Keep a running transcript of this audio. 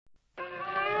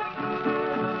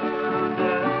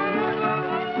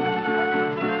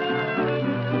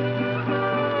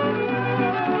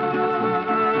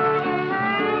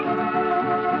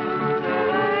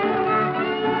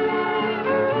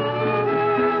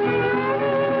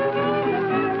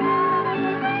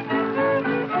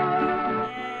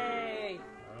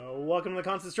a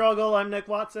Constant Struggle. I'm Nick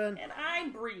Watson. And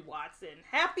I'm Bree Watson.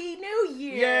 Happy New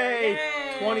Year! Yay!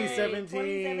 Yay!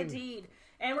 2017.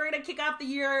 And we're going to kick off the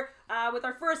year with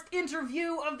our first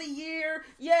interview of the year.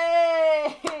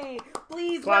 Yay!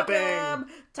 Please welcome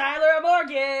Tyler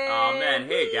Morgan. Oh, man.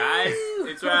 Hey, guys.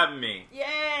 Thanks for having me.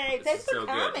 Yay! Thanks for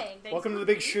coming. Welcome to the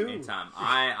big shoe. Anytime.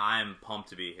 I'm pumped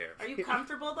to be here. Are you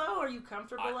comfortable, though? Are you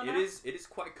comfortable enough? It is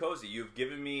quite cozy. You've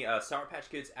given me Sour Patch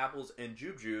Kids, apples, and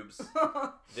Jubes.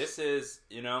 This is,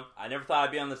 I never thought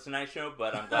I'd be on the Tonight Show,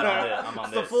 but I'm glad I'm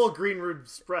on this. It's the full green room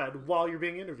spread while you're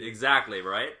being interviewed. Exactly,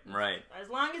 right? Right. As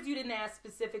long as you didn't ask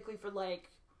specifically for,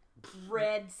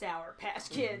 red Sour Patch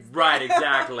Kids. Right,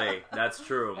 exactly. That's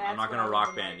true. That's I'm not going to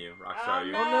rock band you. Rockstar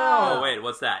you. No. Oh, no. Oh, wait,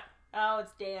 what's that? Oh,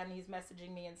 it's Dan. He's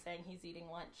messaging me and saying he's eating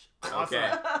lunch.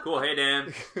 Okay, cool. Hey,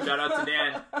 Dan. Shout out to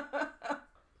Dan.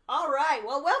 All right.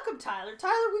 Well, welcome, Tyler.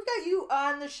 Tyler, we've got you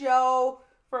on the show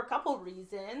for a couple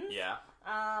reasons. Yeah.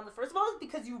 First of all, is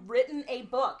because you've written a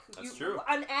book. That's true.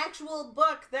 An actual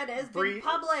book that has been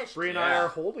published. Bree and I are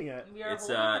holding it.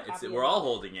 We're all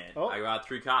holding it. Oh. I got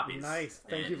 3 copies. Nice.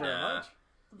 Thank you very much.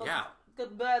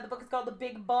 The book is called The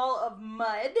Big Ball of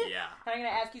Mud. Yeah. And I'm going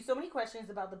to ask you so many questions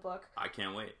about the book. I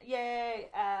can't wait. Yay.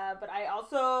 But I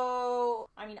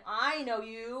know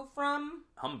you from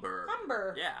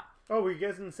Humber. Yeah. Oh, were you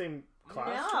guys in the same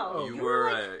class? No. Oh, You were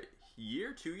a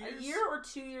year, 2 years? A year or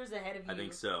 2 years ahead of you. I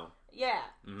think so. Yeah.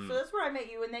 Mm-hmm. So that's where I met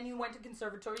you, and then you went to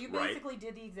conservatory. You Right. basically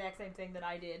did the exact same thing that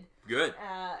I did. Good.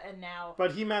 And now...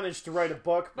 But he managed to write a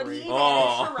book, But Bree. he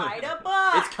managed to write a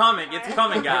book! It's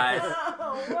coming, guys.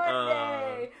 One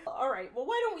day. All right. Well,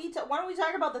 why don't we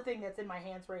talk about the thing that's in my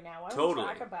hands right now? Why don't we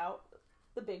talk about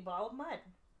the Big Ball of Mud?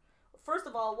 First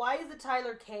of all, why is it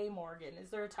Tyler K. Morgan?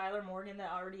 Is there a Tyler Morgan that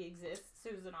already exists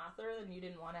who's an author and you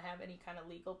didn't want to have any kind of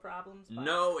legal problems?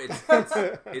 No,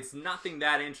 it's nothing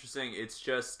that interesting. It's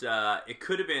just, it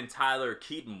could have been Tyler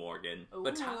Keaton Morgan. Ooh.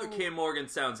 But Tyler K. Morgan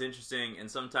sounds interesting, and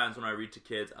sometimes when I read to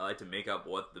kids, I like to make up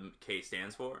what the K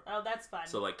stands for. Oh, that's fun.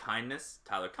 So, kindness,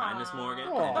 Tyler Kindness Morgan,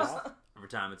 Aww. and just every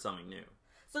time it's something new.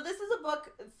 So this is a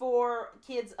book for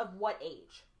kids of what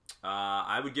age?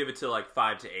 I would give it to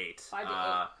 5 to 8. 5 to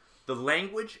 8. The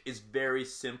language is very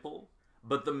simple,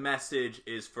 but the message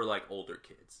is for older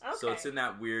kids. Okay. So it's in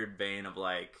that weird vein of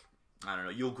I don't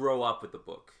know, you'll grow up with the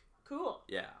book. Cool.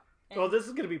 Yeah. Well, this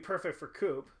is going to be perfect for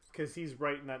Coop, because he's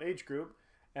right in that age group,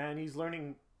 and he's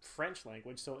learning French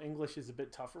language, so English is a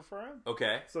bit tougher for him.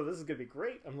 Okay. So this is going to be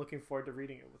great. I'm looking forward to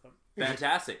reading it with him.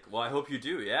 Fantastic. Well, I hope you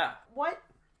do, yeah. What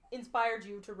inspired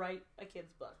you to write a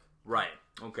kid's book? Right.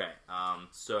 Okay.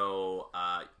 So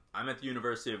I'm at the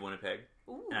University of Winnipeg,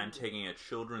 Ooh. and I'm taking a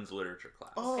children's literature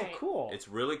class. Oh, Okay. cool. It's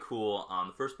really cool.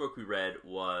 The first book we read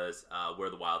was Where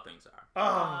the Wild Things Are.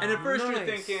 Oh, And at first nice. you're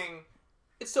thinking,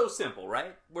 it's so simple,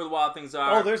 right? Where the Wild Things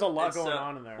Are. Oh, there's a lot going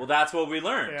on in there. Well, that's what we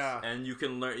learned. Yeah. And you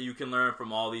can learn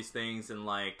from all these things. And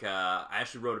I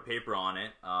actually wrote a paper on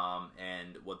it.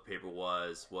 And what the paper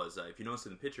was if you notice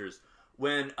in the pictures,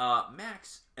 when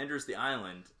Max enters the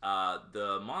island,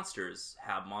 the monsters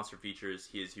have monster features.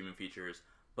 He has human features.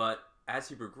 But as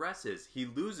he progresses, he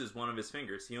loses one of his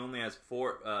fingers. He only has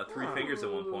 3 fingers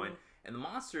at one point. And the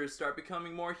monsters start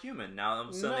becoming more human. Now, all of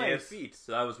a sudden, they have feet.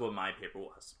 So that was what my paper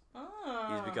was. Oh.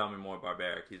 He's becoming more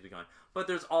barbaric. But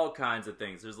there's all kinds of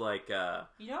things. There's I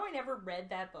never read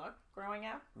that book growing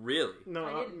up. Really? No,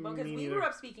 I didn't, because we grew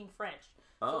up speaking French.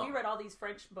 So we read all these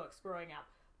French books growing up.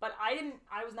 But I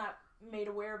was not made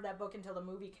aware of that book until the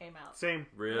movie came out. Same.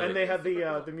 Really? And they had Super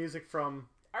cool. the music from...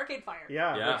 Arcade Fire.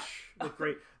 Yeah. Which looked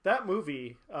great. That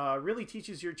movie really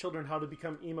teaches your children how to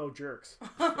become emo jerks.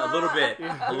 A little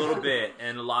bit,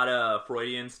 and a lot of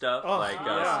Freudian stuff,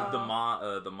 yeah.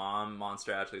 the mom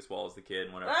monster actually swallows the kid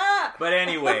and whatever. Ah! But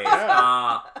anyways,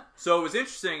 so it was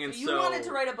interesting, and you wanted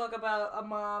to write a book about a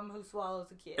mom who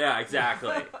swallows a kid. Yeah,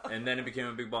 exactly, and then it became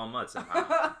a big ball of mud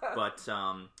somehow. But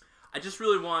I just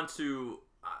really want to.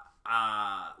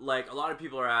 A lot of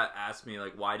people are ask me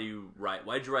why did you write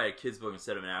a kid's book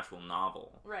instead of an actual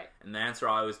novel? Right. And the answer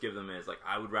I always give them is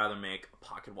I would rather make a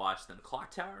pocket watch than a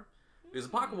clock tower, because a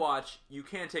pocket watch, you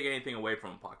can't take anything away from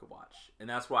a pocket watch, and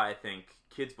that's why I think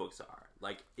kids books are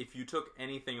if you took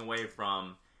anything away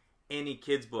from any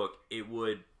kids book, it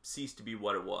would cease to be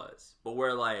what it was. But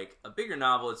where a bigger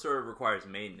novel, it sort of requires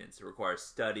maintenance, it requires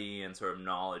study and sort of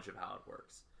knowledge of how it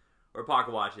works. Or a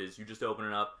pocket watch is you just open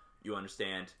it up, you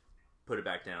understand, put it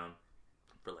back down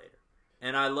for later.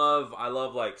 And I love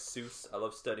Seuss. I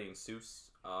love studying Seuss.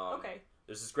 Okay.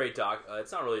 There's this great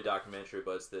it's not really a documentary,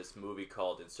 but it's this movie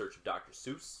called In Search of Dr.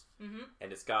 Seuss. Mm-hmm.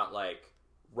 And it's got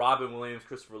Robin Williams,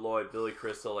 Christopher Lloyd, Billy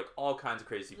Crystal, all kinds of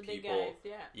crazy people. Big guys,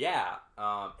 yeah.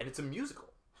 Yeah. And it's a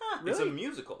musical. Huh, It's really? a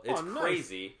musical. It's nice.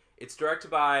 crazy. It's directed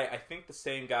by, I think, the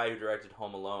same guy who directed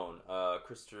Home Alone,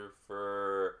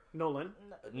 Christopher Nolan.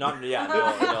 No.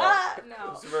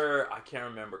 Christopher, I can't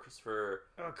remember. Christopher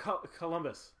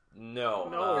Columbus.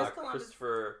 No.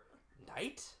 Christopher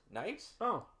Knight?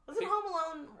 Oh. Was it Home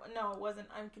Alone? No, it wasn't.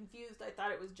 I'm confused. I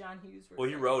thought it was John Hughes. Well,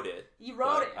 he wrote it. He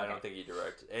wrote it. I don't think he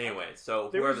directed. Anyway, so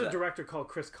there was a director called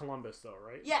Chris Columbus, though,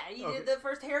 right? Yeah, he did the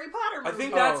first Harry Potter movie. I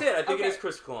think that's it. I think it is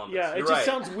Chris Columbus. Yeah, You're it just right.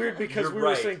 sounds weird because we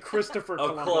were saying Christopher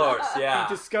Columbus. Of course, yeah.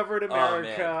 He discovered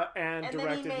America and directed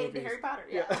then he made movies. Harry Potter.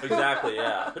 Yeah. Exactly,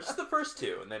 yeah. But just the first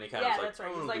two, and then he kind of was like, that's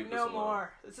right. He's like, no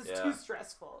more. This is too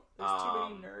stressful. There's too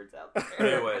many nerds out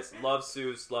there. Anyways, love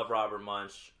Seuss, love Robert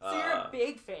Munch. So you're a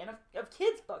big fan of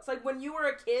kids' books. Like, when you were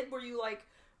a kid, were you, like,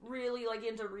 really, like,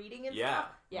 into reading and stuff?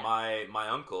 Yeah. My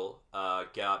uncle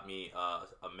got me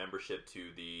a membership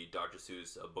to the Dr.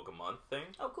 Seuss Book a Month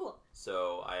thing. Oh, cool.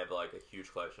 So I have, like, a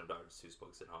huge collection of Dr. Seuss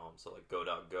books at home. So, like, Go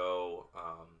Dog Go,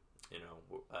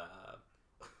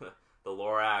 The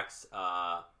Lorax,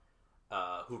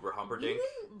 Hoover Humperdinck.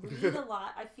 We didn't read a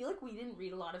lot. I feel like we didn't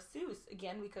read a lot of Seuss,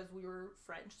 again, because we were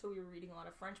French, so we were reading a lot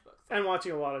of French books. And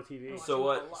watching a lot of TV. So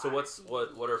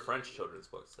what are French children's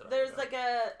books? There's like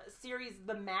a series,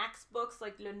 the Max books,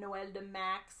 like Le Noël de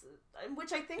Max,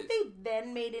 which I think they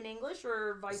then made in English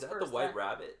or vice versa. Is that the White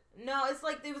Rabbit? No, it's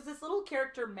like there was this little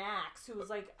character Max who was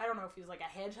like, I don't know if he was like a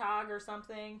hedgehog or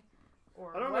something.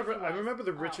 I don't remember. I remember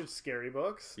the Richard Scarry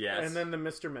books. Yes. And then the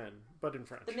Mr. Men, but in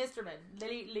French. The Mr. Men.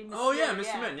 Oh yeah,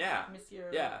 Mr. Men. Yeah.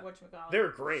 Monsieur. Yeah. Whatchamacallit. They were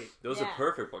great. Those are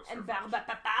perfect books. And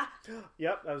Barbapapa.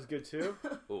 Yep, that was good too.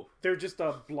 Ooh. They're just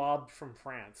a blob from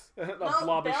France.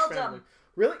 Belgium. Family.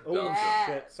 Really? Oh yeah.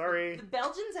 shit! Sorry. The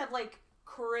Belgians have like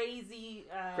crazy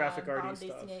graphic arty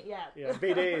stuff. Yeah. Yeah.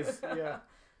 BDs.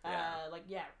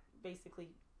 Yeah. Basically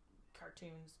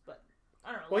cartoons, but.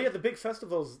 I don't know. Well, the big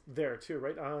festival's there too,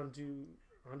 right? Angoulême?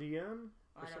 I don't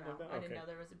know. Like I didn't know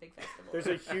there was a big festival. There's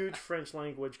a huge French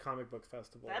language comic book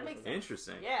festival. That makes sense.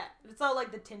 Interesting. Yeah, it's all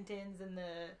like the Tintins and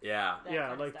the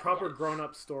like proper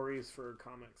grown-up stories for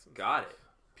comics. Got it.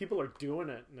 People are doing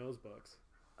it in those books.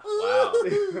 Wow.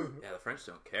 Yeah, the French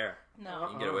don't care. No, you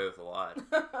can get away with a lot.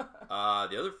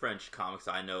 The other French comics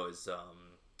I know is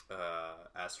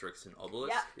Asterix and Obelix.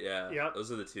 Yeah. Those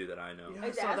are the two that I know. Yeah,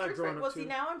 I saw that growing up too. See,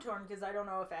 now I'm torn because I don't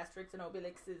know if Asterix and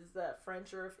Obelix is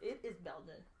French or if it is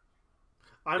Belgian.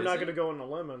 I'm not going to go on a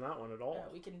limb on that one at all.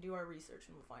 We can do our research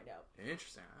and we'll find out.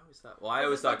 Interesting. I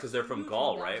always thought because they're from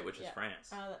Gaul, right? Which is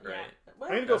France, right? I'm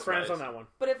going to go France on that one.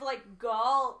 But if like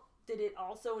Gaul, did it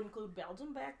also include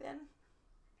Belgium back then?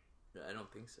 I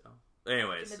don't think so.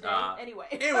 Anyways,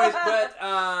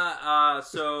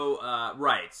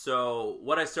 so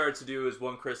what I started to do is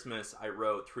one Christmas I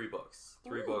wrote 3 books.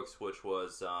 3 books, which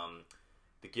was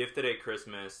The Gift That Ate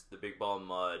Christmas, The Big Ball of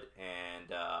Mud,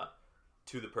 and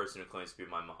To the Person Who Claims to Be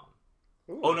My Mom.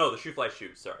 Ooh. Oh no, the Shoe Fly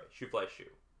Shoe. Sorry, Shoe Fly Shoe.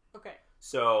 Okay.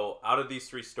 So out of these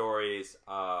 3 stories,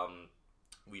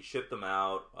 we shipped them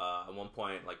out. At one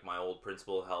point, like my old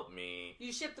principal helped me.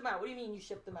 You shipped them out? What do you mean you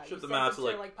shipped them out? Shipped them out to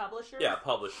like publishers? Yeah,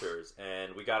 publishers.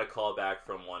 And we got a call back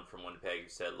from Winnipeg who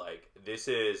said like, this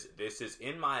is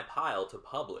in my pile to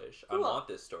publish. Cool. I want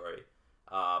this story.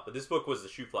 But this book was the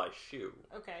Shoe Fly Shoe.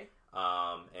 Okay.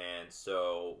 And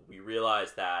so we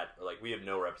realized that like we have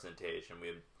no representation. We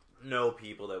have no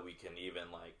people that we can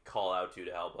even like call out to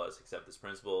help us except this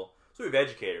principal. So we have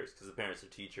educators because the parents are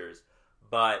teachers.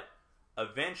 But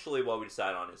eventually what we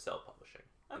decided on is self-publishing.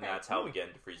 Okay. And that's how we get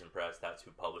into Friesen Press. That's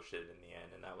who published it in the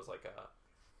end. And that was like a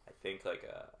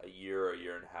year or a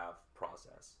year and a half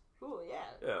process. Cool,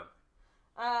 yeah.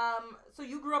 Yeah. So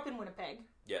you grew up in Winnipeg.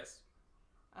 Yes.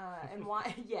 And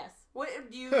why? Yes. What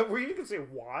do you? Were you gonna say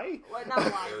why? Well, not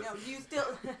why. No, do you still?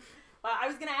 I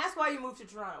was gonna ask why you moved to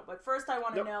Toronto, but first I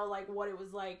want to know like what it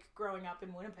was like growing up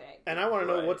in Winnipeg. And I want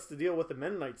to know what's the deal with the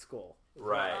Mennonite school.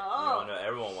 Right. Oh.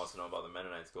 Everyone wants to know about the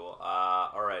Mennonite school.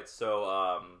 All right.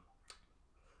 So,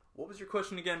 what was your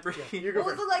question again, Bree? Yeah, what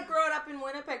was it like growing up in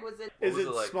Winnipeg? Is it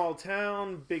like? Small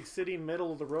town, big city,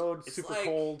 middle of the road, super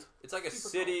cold? It's like a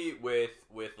city with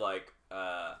like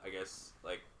I guess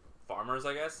like farmers.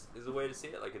 I guess is the way to see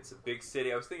it. Like it's a big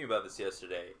city. I was thinking about this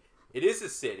yesterday. It is a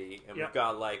city, and we've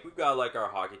got like our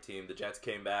hockey team. The Jets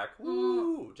came back.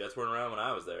 Woo! Jets weren't around when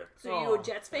I was there. So you a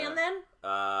Jets fan then?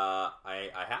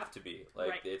 I have to be.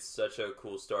 Like it's such a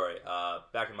cool story.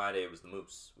 Back in my day, it was the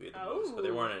Moose. We had the Moose, but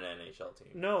they weren't an NHL team.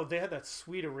 No, they had that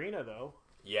sweet arena though.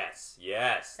 Yes,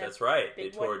 that's right. They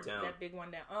tore it down. That big one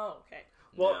down. Oh, okay.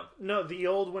 Well, no, the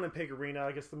old Winnipeg arena.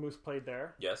 I guess the Moose played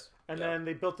there. Yes, and then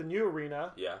they built the new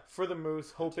arena. Yeah. For the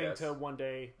Moose, hoping to one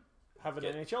day have an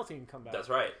NHL team come back. That's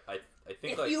right. I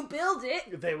think if you build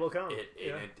it, they will come.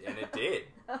 And it did.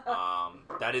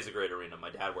 That is a great arena. My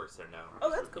dad works there now. Oh,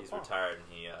 that's cool. He's retired, and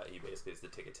he basically is the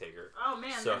ticket taker. Oh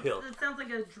man, so that sounds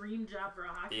like a dream job for a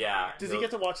hockey player. Does he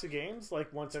get to watch the games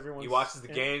like once everyone's? He watches the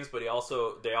games, but they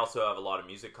also have a lot of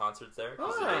music concerts there.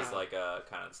 It is like a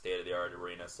kind of state of the art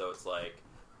arena. So it's like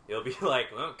it'll be like,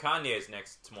 well, Kanye's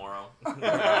next tomorrow.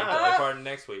 Part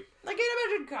next week. I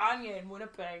can't imagine Kanye in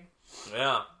Winnipeg.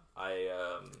 Yeah,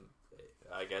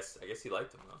 I guess he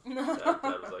liked him though. Dad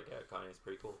was like, yeah, Kanye's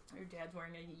pretty cool. Your dad's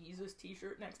wearing a Yeezus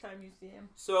t-shirt next time you see him.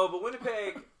 So, but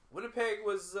Winnipeg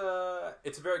was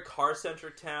it's a very car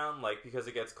centric town. Like because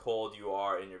it gets cold, you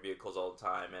are in your vehicles all the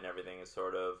time, and everything is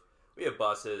sort of. We have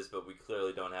buses, but we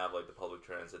clearly don't have like the public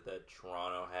transit that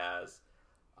Toronto has.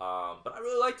 But I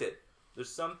really liked it.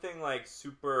 There's something like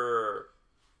super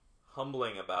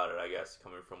humbling about it, I guess,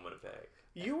 coming from Winnipeg.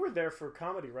 You were there for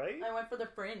comedy, right? I went for the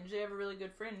Fringe. They have a really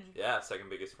good Fringe. Yeah, second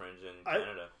biggest Fringe in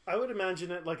Canada. I would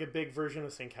imagine it like a big version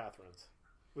of St. Catharines.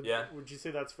 Would you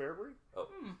say that's fair, Brie? Oh.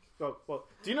 Oh, well,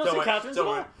 do you know St. Catharines at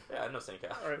all? Yeah, I know St.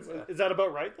 Catharines. All right. Is that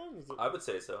about right, then? I would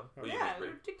say so. Yeah,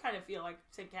 it did kind of feel like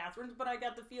St. Catharines, but I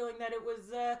got the feeling that it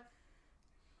was,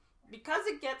 because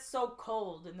it gets so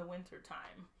cold in the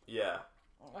wintertime. Yeah.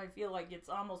 I feel like it's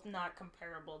almost not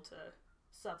comparable to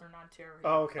Southern Ontario.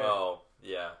 Oh, okay. Oh,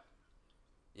 yeah.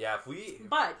 Yeah,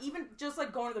 But even just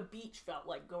like going to the beach felt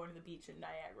like going to the beach in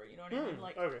Niagara, you know what I mean?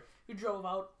 Like, we drove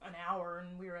out an hour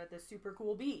and we were at this super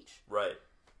cool beach. Right.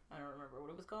 I don't remember what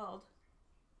it was called.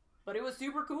 But it was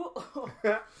super cool.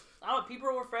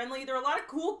 People were friendly. There were a lot of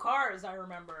cool cars, I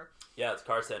remember. Yeah, it's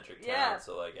car-centric town, yeah.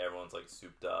 So, like, everyone's, like,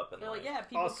 souped up. And they're like,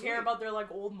 people care about their,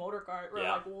 like, old motor cars, or,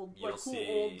 like, old, like, cool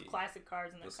old classic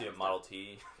cars. And you'll see a Model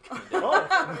T.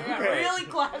 Really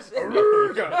classic.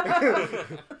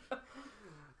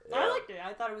 I liked it.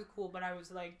 I thought it was cool, but I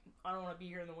was like, I don't want to be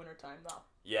here in the wintertime, though.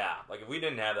 Yeah, like, if we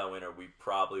didn't have that winter, we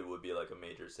probably would be, like, a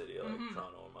major city, like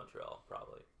Toronto or Montreal,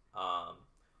 probably.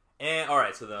 And,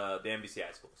 alright, so the NBC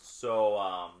High School.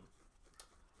 So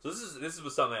this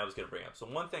was something I was going to bring up. So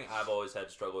one thing I've always had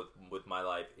to struggle with my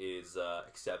life is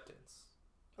acceptance.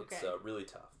 Okay. It's really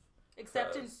tough.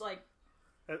 Acceptance, like,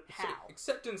 how?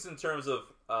 Acceptance in terms of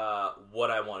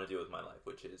what I want to do with my life,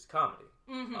 which is comedy.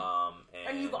 Mm-hmm.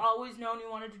 And you've always known you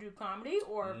wanted to do comedy,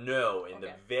 or no? In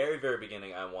the very, very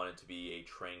beginning, I wanted to be a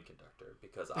train conductor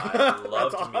because I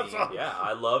loved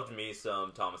I loved me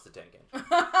some Thomas the Tank Engine.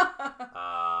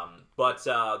 But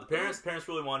the parents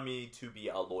really wanted me to be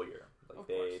a lawyer. Like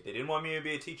they didn't want me to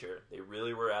be a teacher. They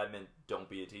really were adamant, don't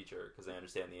be a teacher, because they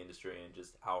understand the industry and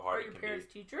just how hard it can be. Are your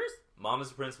parents teachers? Mom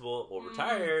is a principal,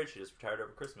 retired. She just retired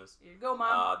over Christmas. Here you go,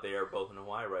 Mom. They are both in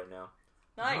Hawaii right now.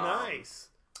 Nice.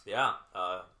 Yeah.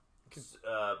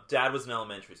 Dad was an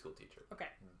elementary school teacher. Okay.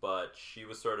 But she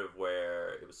was sort of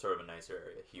where it was sort of a nicer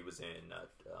area. He was in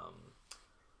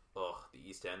the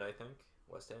East End, I think.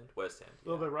 West End. Yeah. A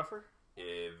little bit rougher.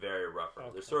 Very rougher. Okay.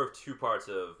 There's sort of two parts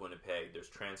of Winnipeg. There's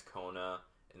Transcona,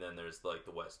 and then there's like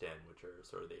the West End, which are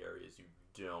sort of the areas you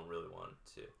don't really want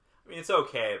to. I mean, it's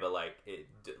okay, but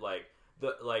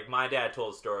my dad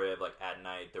told a story of like at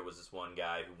night there was this one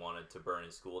guy who wanted to burn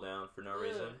his school down for no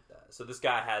reason. So this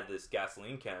guy had this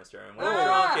gasoline canister, and when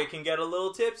drunk, it can get a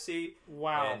little tipsy.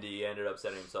 Wow! And he ended up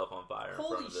setting himself on fire in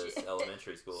front of this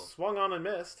elementary school. Swung on and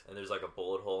missed. And there's like a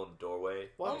bullet hole in the doorway.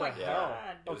 What the hell?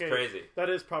 It was crazy. That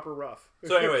is proper rough.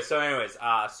 So anyways,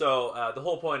 the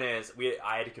whole point is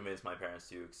I had to convince my parents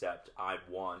to accept I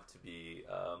want to be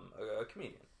a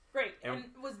comedian. Great. And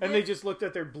they just looked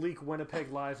at their bleak Winnipeg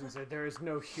lives and said, there is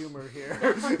no humor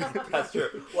here. That's true.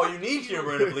 Well, you need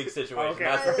humor in a bleak situation. Okay.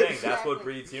 That's the thing. Exactly. That's what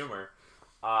breeds humor.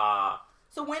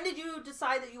 So when did you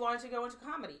decide that you wanted to go into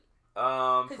comedy?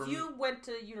 Because you went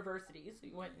to university, so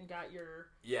you went and got your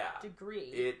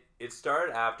degree. It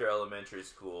started after elementary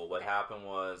school. What happened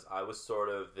was I was sort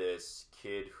of this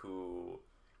kid who...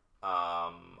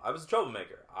 I was a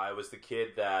troublemaker. I was the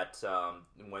kid that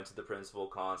went to the principal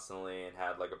constantly and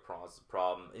had like a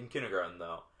problem in kindergarten,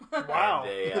 though. Wow.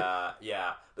 And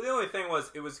but the only thing was,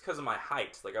 it was because of my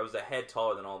height. Like I was a head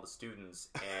taller than all the students,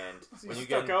 and so when you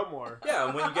stuck out more. Yeah,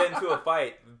 and when you get into a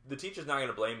fight, the teacher's not going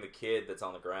to blame the kid that's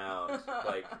on the ground.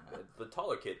 Like the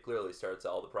taller kid clearly starts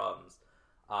all the problems.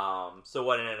 So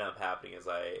what ended up happening is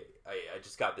I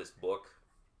just got this book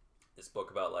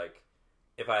about like.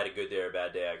 If I had a good day or a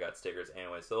bad day, I got stickers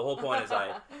anyway. So the whole point is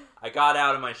I got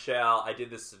out of my shell. I did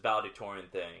this valedictorian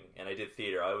thing, and I did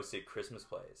theater. I always did Christmas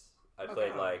plays. I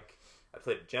played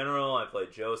General. I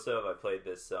played Joseph. I played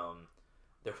this.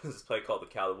 There was this play called The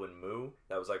Calowin Moo.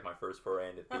 That was like my first foray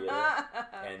into theater,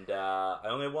 and I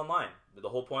only had one line. The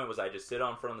whole point was I just sit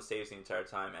on front of the stage the entire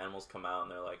time. Animals come out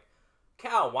and they're like,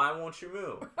 Cal, why won't you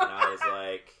move? And I was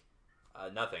like,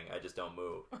 nothing. I just don't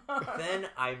move. Then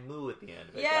I moo at the end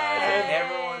of it, guys. And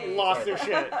everyone lost their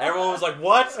shit. Everyone was like,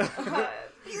 what?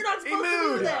 You're not supposed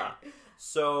to do that.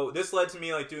 So this led to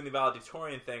me like doing the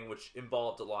valedictorian thing, which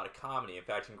involved a lot of comedy. In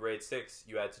fact, in grade 6,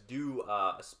 you had to do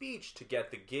a speech to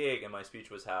get the gig, and my speech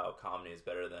was how comedy is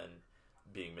better than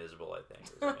being miserable, I think,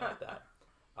 or something like that.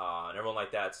 And everyone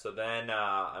liked that. So then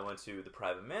I went to the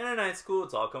private Mennonite school.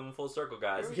 It's all coming full circle,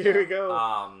 guys. Here we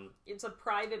go. It's a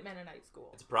private Mennonite school.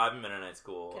 It's a private Mennonite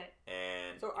school. Okay.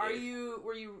 And so you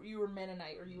were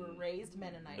Mennonite, or you were raised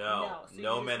Mennonite?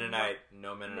 No Mennonite.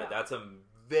 No Mennonite. That's a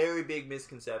very big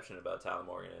misconception about Tyler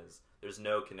Morgan is there's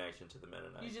no connection to the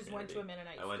Mennonite. You just community. went to a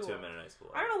Mennonite school. I went to a Mennonite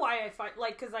school. I don't know why I find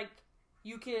because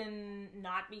you can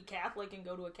not be Catholic and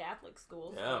go to a Catholic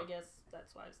school. So I guess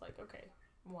that's why it's like, okay,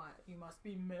 why you must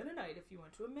be Mennonite if you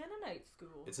went to a Mennonite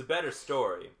school. It's a better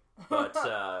story, but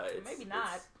maybe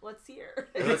not. Let's hear.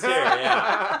 Let's hear.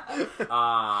 Yeah.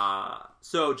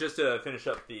 So just to finish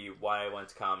up the why I went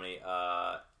to comedy.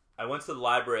 I went to the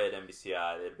library at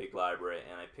NBCI, they had a big library,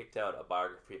 and I picked out a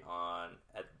biography on,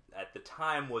 at the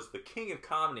time, was the king of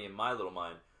comedy in my little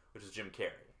mind, which is Jim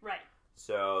Carrey. Right.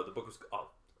 So the book was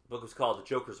called The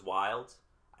Joker's Wild.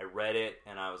 I read it,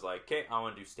 and I was like, okay, I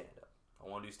want to do stand-up. I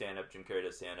want to do stand-up. Jim Carrey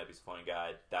does stand-up. He's a funny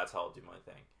guy. That's how I'll do my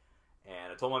thing.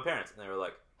 And I told my parents, and they were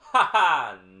like,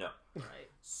 ha, no. Right.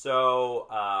 So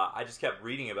I just kept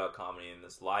reading about comedy in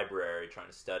this library, trying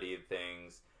to study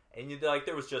things. And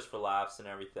there was Just for Laughs and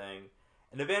everything.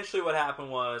 And eventually what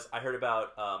happened was I heard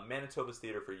about Manitoba's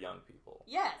Theater for Young People.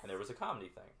 Yes. And there was a comedy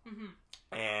thing.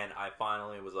 Mm-hmm. And I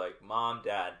finally was like, Mom,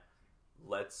 Dad,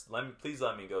 please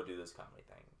let me go do this comedy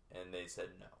thing. And they said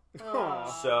no. Aww.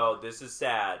 So this is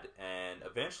sad. And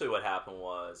eventually what happened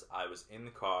was I was in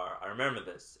the car. I remember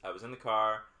this. I was in the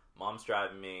car. Mom's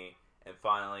driving me. And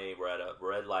finally we're at a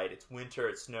red light. It's winter.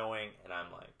 It's snowing. And I'm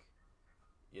like,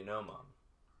 Mom,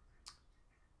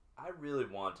 I really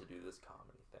want to do this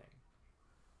comedy thing.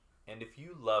 And if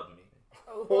you love me,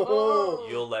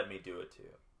 you'll let me do it too.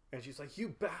 And she's like, you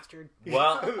bastard.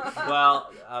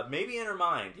 Well, maybe in her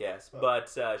mind, yes.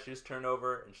 But she just turned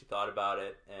over and she thought about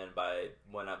it. And by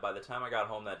the time I got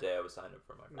home that day, I was signed up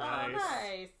for my class.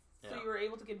 Nice. Yeah. So you were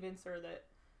able to convince her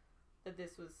that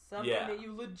this was something that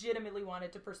you legitimately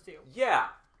wanted to pursue. Yeah.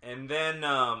 And then...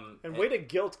 and way to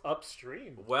guilt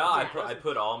upstream. Well, I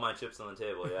put all my chips on the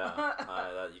table, yeah.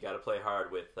 You got to play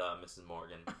hard with Mrs.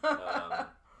 Morgan.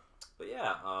 But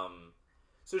yeah,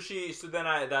 so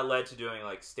that led to doing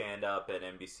like stand-up at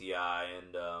NBCI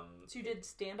and... So you did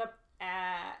stand-up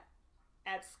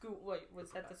at school? Wait,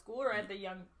 was that the school or at the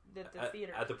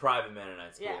theater? At the private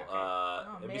Mennonite school. Yeah,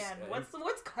 okay. Man,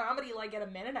 what's comedy like at a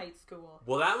Mennonite school?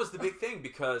 Well, that was the big thing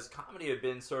because comedy had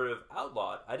been sort of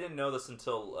outlawed. I didn't know this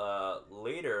until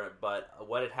later, but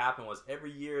what had happened was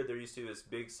every year there used to be this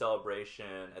big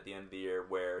celebration at the end of the year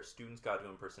where students got to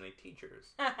impersonate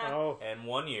teachers. And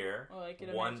one year,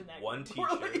 one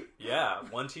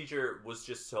teacher was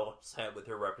just so upset with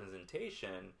her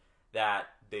representation that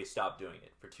they stopped doing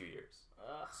it for 2 years.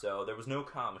 So there was no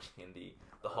comedy in the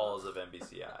halls of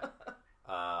NBCI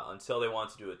until they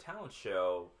wanted to do a talent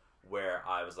show where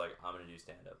I was like, I'm going to do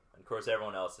stand-up. And of course,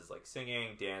 everyone else is like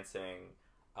singing, dancing.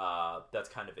 That's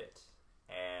kind of it.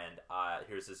 And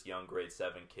here's this young grade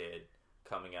 7 kid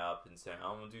coming up and saying,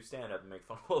 I'm going to do stand-up and make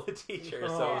fun of all the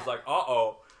teachers. So I was like,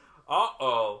 uh-oh.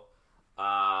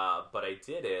 But I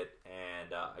did it,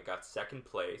 and I got second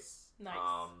place. Nice.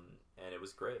 And it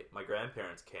was great. My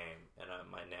grandparents came, and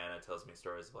my nana tells me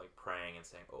stories of like praying and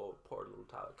saying, "Oh, poor little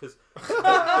Tyler," because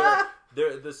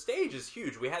the stage is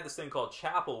huge. We had this thing called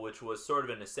chapel, which was sort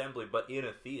of an assembly, but in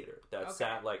a theater that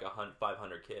sat like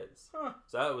 500 kids. Huh.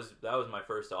 So that was my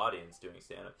first audience doing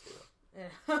stand up too.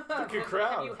 It's a good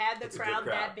crowd. Have you had the crowd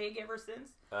that big ever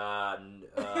since?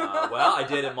 Well, I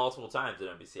did it multiple times at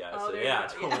NBCI, so yeah,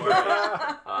 don't worry.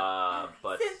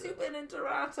 But since you've been in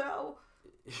Toronto.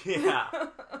 Yeah,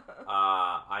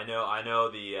 I know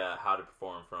the how to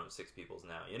perform in front of 6 peoples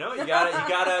now. You gotta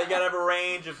have a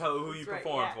range of who you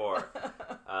perform for.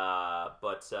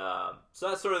 So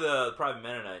that's sort of the private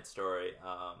Mennonite story.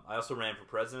 I also ran for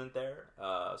president there,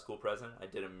 school president. I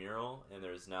did a mural, and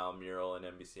there's now a mural in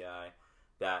NBCI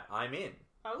that I'm in.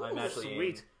 Oh, I'm actually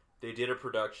sweet. In. They did a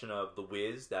production of The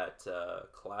Wiz, that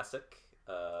classic,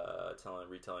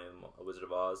 retelling of Wizard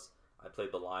of Oz. I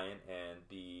played the lion, and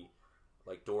the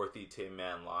Dorothy, Tin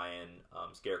Man, Lion,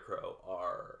 Scarecrow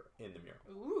are in the mural.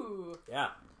 Ooh.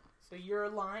 Yeah. So your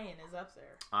lion is up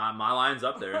there. My line's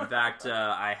up there. In fact,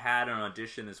 I had an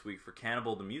audition this week for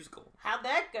Cannibal the Musical. How'd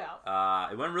that go?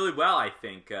 It went really well, I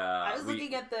think. I was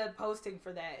looking at the posting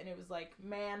for that, and it was like,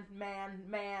 man.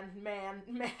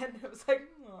 It was like,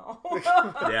 oh.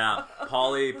 Yeah.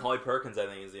 Polly Perkins, I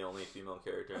think, is the only female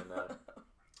character in that.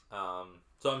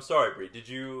 So I'm sorry, Brie.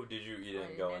 You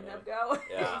didn't go in. End up going.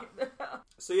 Yeah.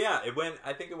 So yeah,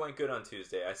 I think it went good on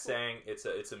Tuesday. I sang it's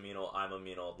a mean old I'm a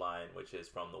mean old line, which is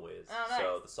from The Wiz. Oh, nice.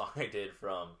 So the song I did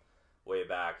from way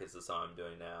back is the song I'm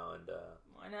doing now, and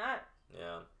why not?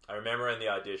 yeah. I remember in the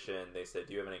audition they said,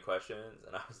 "Do you have any questions?"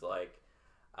 And I was like,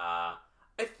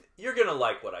 "You're gonna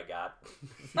like what I got."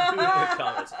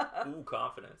 Confidence. Ooh,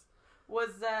 confidence.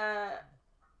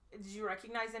 Did you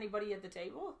recognize anybody at the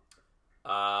table?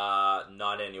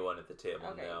 Not anyone at the table.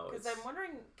 Okay, no. because I'm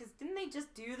wondering, because didn't they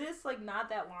just do this like not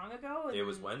that long ago? And it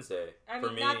was Wednesday. I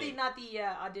For mean, me, not the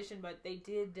audition, but they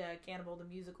did Cannibal the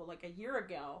Musical like a year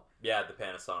ago. Yeah, the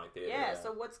Panasonic Theater. Yeah.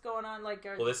 So what's going on? Like,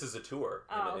 well, this is a tour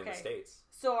in the States.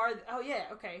 So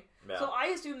okay. Yeah. So I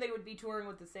assume they would be touring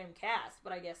with the same cast,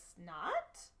 but I guess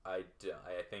not. I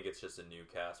think it's just a new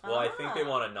cast. Well, I think they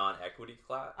want a non-equity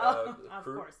crew. Of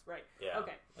course, right. Yeah.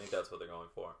 Okay. I think that's what they're going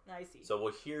for. I see. So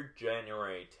we'll hear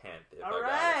January 10th. All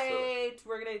right. So.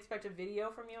 We're going to expect a video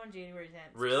from you on January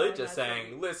 10th. Really? So just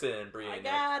saying, listen, Brie and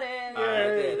Nick. I got it. I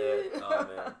did it. Oh,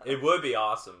 man. It would be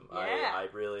awesome. Yeah. I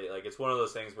really, it's one of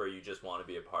those things where you just want to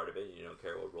be a part of it. You don't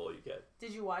care what role you get.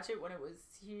 Did you watch it when it was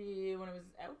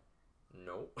out?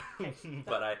 No, Okay.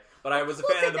 but I was a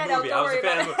fan of the movie. I was a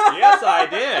fan of the movie. Yes, I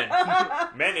did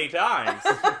many times.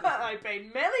 I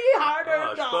paid many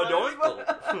hard-earned dollars.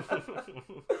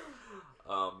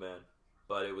 Oh man,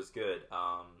 but it was good.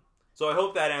 So I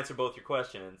hope that answered both your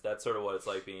questions. That's sort of what it's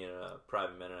like being in a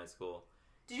private Mennonite school.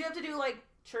 Did you have to do like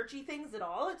churchy things at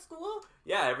all at school?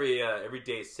 Yeah, every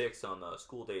day 6 on the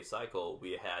school day cycle,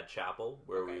 we had chapel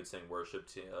where we would sing worship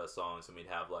songs, and we'd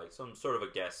have like some sort of a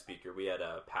guest speaker. We had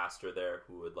a pastor there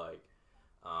who would like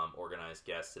organize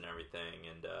guests and everything,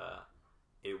 and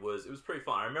it was pretty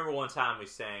fun. I remember one time we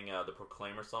sang the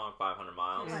Proclaimer song, 500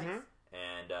 Miles. Mm-hmm.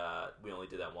 And we only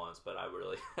did that once, but I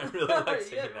really liked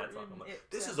singing that song. I'm like,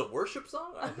 this is a worship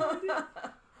song?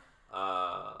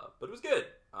 But it was good.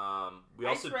 I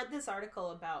just read this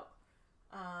article about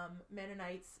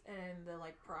Mennonites and the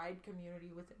like pride community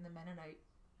within the Mennonite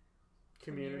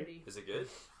community. Is it good?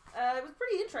 It was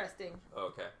pretty interesting.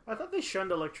 Okay. I thought they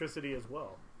shunned electricity as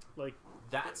well. Like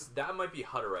that might be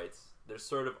Hutterites. There's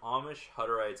sort of Amish,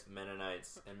 Hutterites,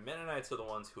 Mennonites, and Mennonites are the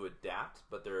ones who adapt,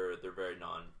 but they're very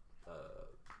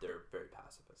they're very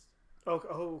pacifist. Oh,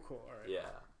 cool. All right. Yeah.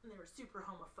 And they were super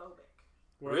homophobic.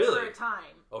 Really? For a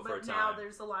time. Oh, for a but time. now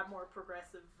there's a lot more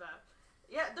progressive.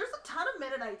 Yeah, there's a ton of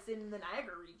Mennonites in the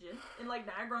Niagara region, in like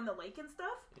Niagara on the Lake and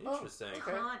stuff. Interesting.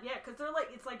 Okay. Yeah, because they're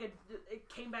like it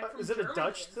came back from is it Germany a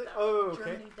Dutch and thing? stuff. Oh, okay.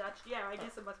 Germany, Dutch. Yeah, I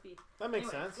guess it must be. That makes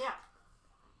sense. Yeah.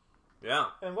 Yeah.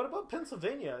 And what about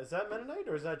Pennsylvania? Is that Mennonite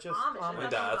or is that just Amish? I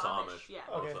think that's Amish. Yeah.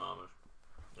 Also Okay. Amish.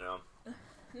 Yeah.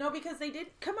 No, because they did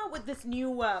come out with this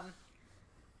new.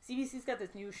 CBC's got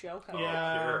this new show coming.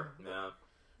 Yeah. Oh, sure. Yeah.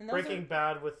 And those Breaking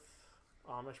Bad with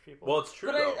Amish people? Well, it's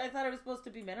true. But though. I thought it was supposed to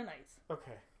be Mennonites.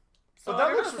 Okay. So But that I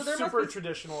don't looks know, so there super must be,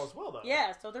 traditional as well, though.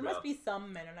 Yeah, so there must be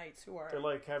some Mennonites who are. They're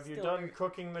like, have you still done very-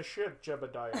 cooking the shit,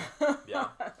 Jebediah? Yeah.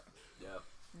 Yeah.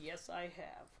 Yes, I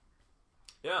have.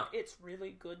 Yeah. It's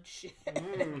really good shit.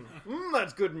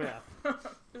 That's good math.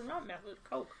 It's not meth, it's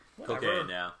coke. Cocaine.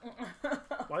 Yeah.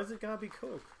 Why is it gotta be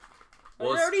Coke?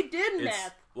 Well, I already did it's-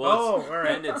 meth. Well, all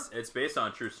right. And it's based on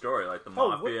a true story. Like the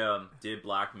mafia did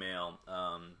blackmail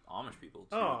Amish people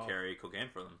to carry cocaine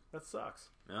for them. That sucks.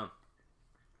 Yeah.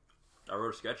 I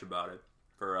wrote a sketch about it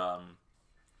for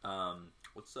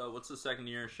what's the second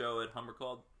year show at Humber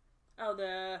called? Oh,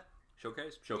 the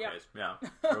Showcase? Showcase, yeah.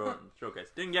 Showcase.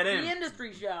 Didn't get in. The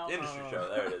industry show. Industry show,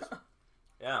 there it is.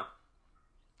 Yeah.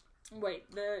 Wait,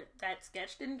 that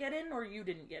sketch didn't get in, or you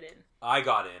didn't get in? I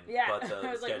got in, Yeah, but the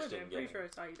I was like, sketch wait, didn't I'm get pretty in. sure I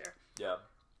saw you there. Yeah.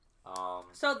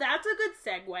 So that's a good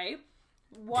segue.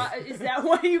 What is that?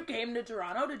 Why you came to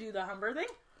Toronto to do the Humber thing?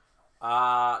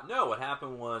 No, what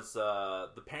happened was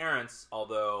the parents,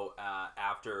 although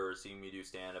after seeing me do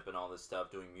stand-up and all this stuff,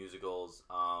 doing musicals,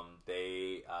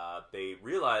 they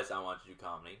realized I wanted to do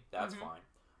comedy. That's fine.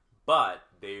 But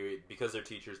because they're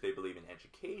teachers, they believe in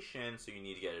education, so you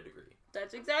need to get a degree.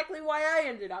 That's exactly why I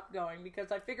ended up going,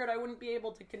 because I figured I wouldn't be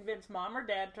able to convince mom or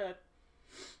dad to...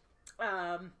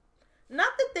 not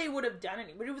that they would have done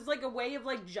any, but it was like a way of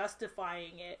like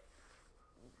justifying it.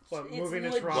 What, It's moving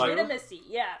to Toronto? legitimacy,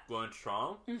 yeah. Going to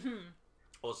Toronto? Mm-hmm.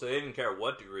 Well, so they didn't care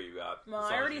what degree you got. Well, as I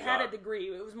long as already you had got a degree.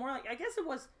 It was more like, I guess it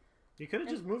was You could have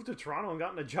just moved to Toronto and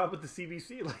gotten a job at the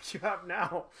CBC like you have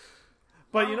now.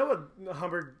 But you know what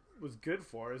Humber was good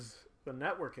for is the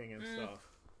networking and stuff.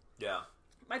 Yeah.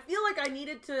 I feel like I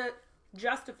needed to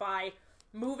justify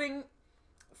moving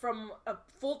from a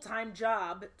full-time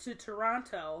job to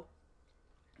Toronto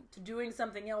to doing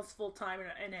something else full-time,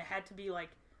 and it had to be like,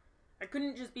 I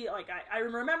couldn't just be like, I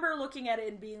remember looking at it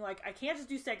and being like, I can't just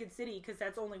do Second City because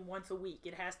that's only once a week.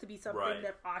 It has to be something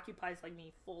that occupies like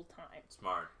me full-time.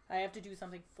 Smart. I have to do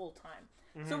something full-time.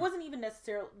 Mm-hmm. So it wasn't even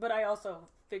necessarily, but I also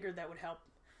figured that would help.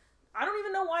 I don't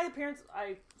even know why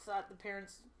I thought the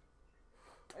parents,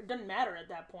 it doesn't matter at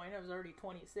that point. I was already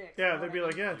 26. Yeah, they'd be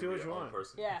like, yeah, do what you want.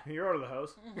 Person. Yeah. You're out of the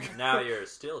house. Now you're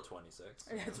still 26.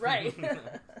 That's right.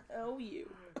 Oh,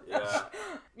 you. Yeah.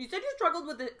 You said you struggled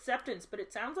with acceptance, but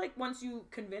it sounds like once you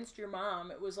convinced your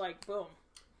mom, it was like, boom.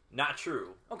 Not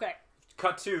true. Okay.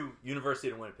 Cut to University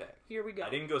of Winnipeg. Here we go. I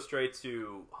didn't go straight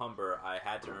to Humber. I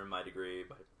had to earn my degree,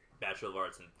 my Bachelor of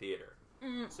Arts in Theater.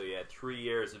 Mm-hmm. So you had 3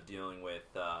 years of dealing with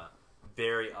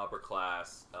very upper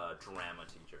class drama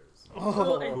teachers.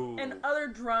 And other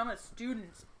drama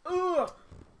students. Ugh.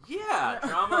 Yeah,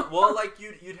 drama. Well, like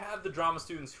you'd have the drama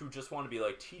students who just want to be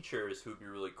like teachers who'd be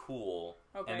really cool,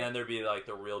 and then there'd be like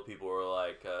the real people who are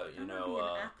like, you know,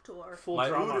 an actor. Full my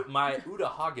drama. my Uta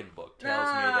Hagen book tells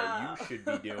me that you should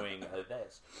be doing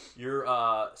this. Your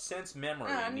sense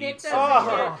memory needs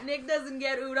Nick doesn't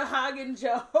get Uta Hagen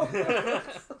jokes.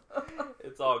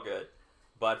 It's all good,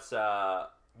 but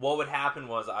what would happen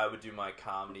was I would do my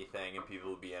comedy thing and people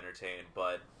would be entertained,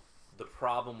 but the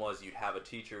problem was you'd have a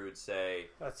teacher who'd say,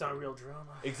 "That's not real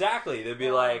drama." Exactly. They'd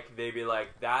be like,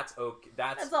 "That's okay.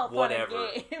 That's all whatever."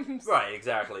 Fun and games. Right.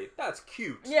 Exactly. That's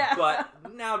cute. Yeah. But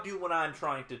now do what I'm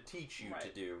trying to teach you to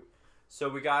do. So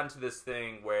we got into this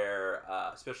thing where,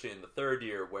 especially in the third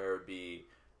year, where it would be,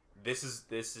 this is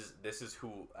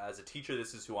who, as a teacher,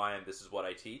 this is who I am. This is what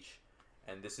I teach,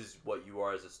 and this is what you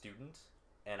are as a student.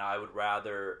 And I would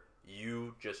rather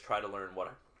you just try to learn what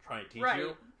I'm trying to teach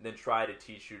you than try to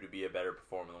teach you to be a better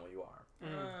performer than what you are.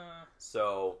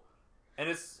 So, and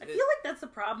I feel like that's the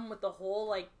problem with the whole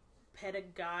like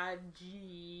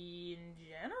pedagogy in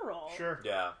general. Sure.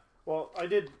 Yeah. Well, I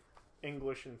did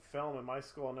English and film in my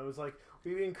school, and it was like,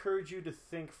 we encourage you to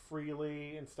think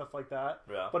freely and stuff like that.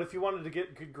 Yeah. But if you wanted to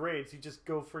get good grades, you just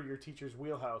go for your teacher's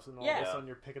wheelhouse, and all of a sudden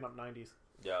you're picking up 90s.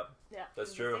 Yeah. Yeah.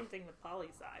 That's true. The same thing with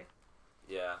poli-sci.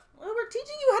 Yeah. Well, we're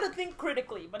teaching you how to think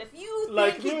critically, but if you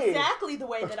think exactly the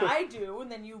way that I do, and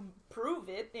then you prove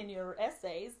it in your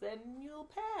essays, then you'll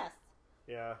pass.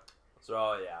 Yeah.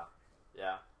 So,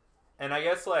 yeah. And I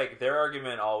guess, like, their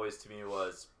argument always to me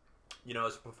was, you know,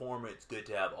 as a performer, it's good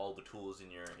to have all the tools in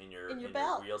your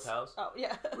wheelhouse. Oh,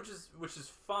 yeah. which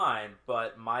is fine,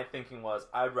 but my thinking was,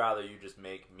 I'd rather you just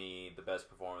make me the best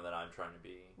performer that I'm trying to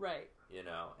be. Right. You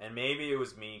know? And maybe it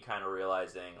was me kind of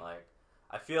realizing, like,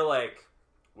 I feel like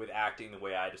with acting, the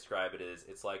way I describe it is,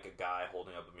 it's like a guy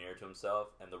holding up a mirror to himself,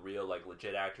 and the real, like,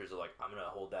 legit actors are like, I'm gonna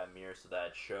hold that mirror so that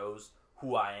it shows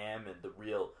who I am and the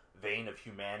real vein of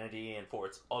humanity and for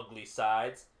its ugly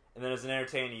sides. And then as an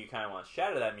entertainer, you kind of want to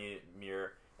shatter that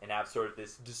mirror and have sort of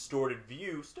this distorted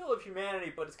view, still of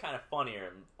humanity, but it's kind of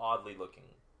funnier and oddly looking.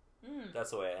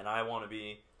 That's the way. And I want to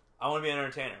be an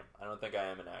entertainer. I don't think I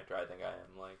am an actor. I think I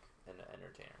am, like, an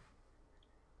entertainer.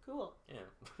 Cool.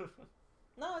 Yeah.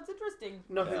 No, it's interesting.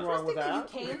 Nothing wrong with that. You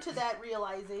came to that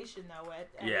realization, though, at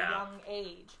a young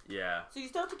age. Yeah. So you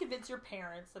still have to convince your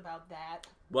parents about that.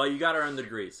 Well, you got to earn the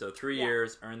degree. So 3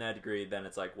 years, earn that degree, then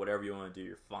it's like whatever you want to do,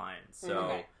 you're fine.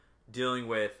 So dealing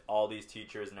with all these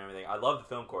teachers and everything. I love the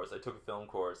film course. I took a film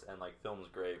course, and, like, film was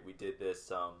great. We did this,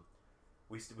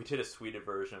 we did a Swedish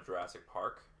version of Jurassic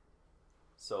Park.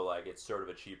 So, like, it's sort of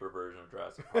a cheaper version of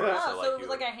Jurassic Park. So it was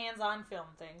like a hands-on film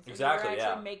thing. So exactly, you're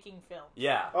actually making film.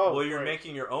 Yeah. Oh, well, you're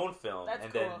making your own film, That's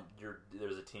and cool. then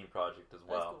there's a team project as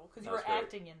well. That's cool, because you were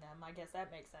acting in them. I guess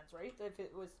that makes sense, right? If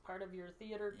it was part of your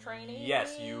theater training?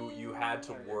 Yes, you had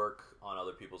to work on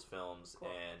other people's films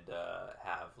and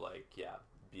have, like,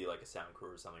 be like a sound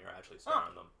crew or something, or actually star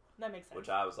in them. That makes sense. Which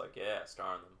I was like,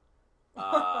 star in them.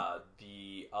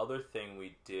 The other thing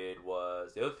we did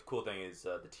was, the other cool thing is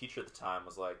the teacher at the time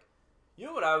was like, you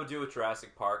know what I would do with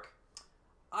Jurassic Park?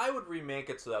 I would remake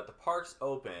it so that the park's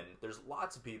open, there's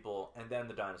lots of people, and then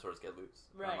the dinosaurs get loose.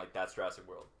 Right. And I'm like, that's Jurassic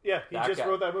World. Yeah, he just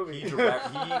wrote that movie. He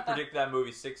predicted that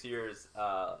movie 6 years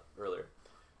earlier.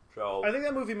 So I think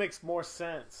that movie makes more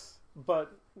sense,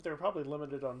 but they're probably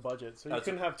limited on budget, so you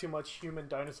couldn't have too much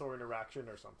human-dinosaur interaction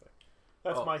or something.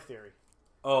 That's my theory.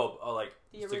 Oh, like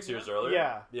the 6 years earlier?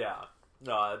 Yeah. Yeah.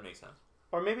 No, that makes sense.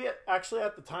 Or maybe actually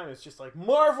at the time it's just like,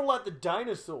 marvel at the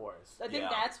dinosaurs. I think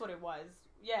that's what it was.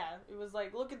 Yeah, it was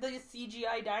like, look at the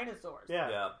CGI dinosaurs.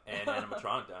 Yeah. And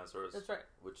animatronic dinosaurs. That's right.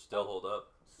 Which still hold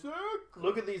up. Sick.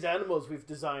 Look at these animals we've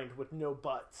designed with no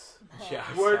butts. Yeah,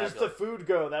 Where does the food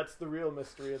go? That's the real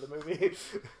mystery of the movie.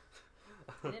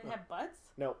 They didn't have butts?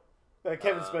 No.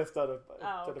 Kevin Smith did a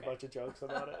okay. bunch of jokes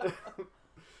about it.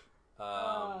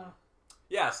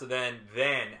 Yeah, so then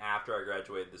after I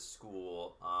graduated this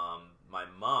school, my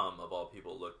mom, of all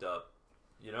people, looked up,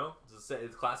 it's a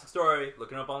classic story,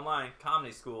 looking up online,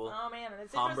 comedy school. Oh, man, and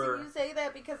it's Humber. interesting you say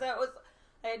that because I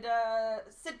had a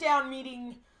sit-down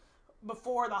meeting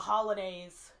before the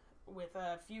holidays with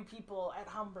a few people at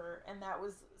Humber, and that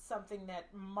was something that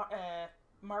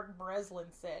Mark Breslin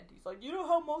said. He's like, you know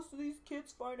how most of these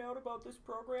kids find out about this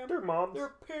program? Their moms. Their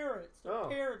parents. Their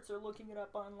parents are looking it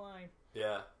up online.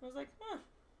 Yeah. I was like,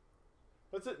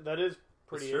 That's it. That is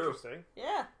pretty interesting.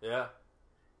 Yeah. Yeah.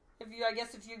 I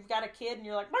guess if you've got a kid and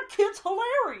you're like, my kid's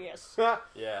hilarious.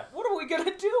 Yeah. What are we going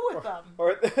to do with them?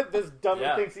 Or this dummy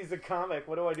thinks he's a comic.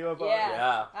 What do I do about it?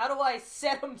 Yeah. How do I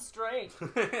set him straight?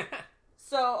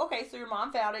 So your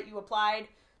mom found it. You applied.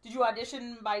 Did you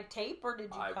audition by tape or did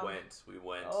you come? We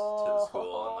went to the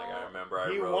school, and I remember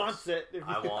I wrote... wants it.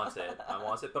 I want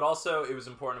it. But also, it was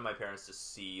important to my parents to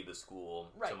see the school,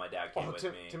 so my dad came with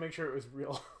me. To make sure it was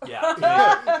real. Yeah,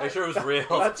 to make sure it was real.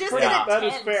 That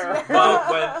is fair.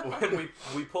 But when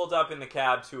we pulled up in the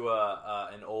cab to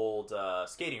an old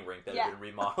skating rink that had been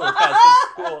remodeled as a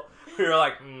school, we were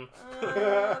like,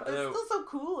 It's still so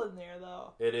cool in there,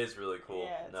 though. It is really cool.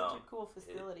 Yeah, it's such a cool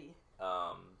facility.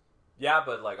 Yeah,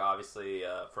 but obviously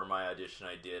for my audition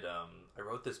I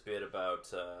wrote this bit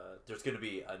about there's going to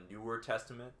be a newer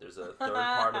testament. There's a third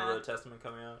part of the testament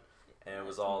coming out, and it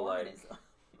was all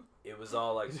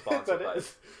sponsored by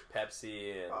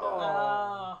Pepsi,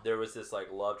 and there was this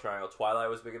love triangle.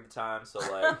 Twilight was big at the time, so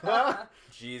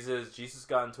Jesus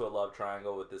got into a love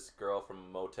triangle with this girl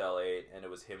from Motel 8, and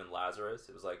it was him and Lazarus.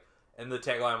 It was and the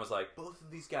tagline was both of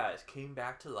these guys came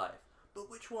back to life. But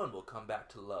which one will come back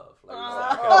to love?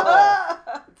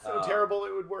 It's so terrible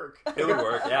it would work. It would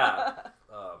work, yeah.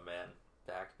 Oh, man.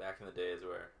 Back in the days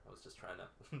where I was just trying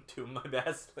to do my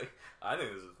best. I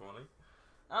think this is funny.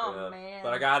 Oh, man.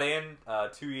 But I got in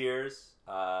 2 years.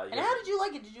 And how did you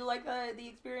like it? Did you like the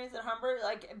experience at Humber?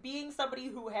 Being somebody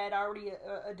who had already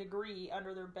a degree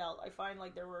under their belt, I find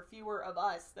there were fewer of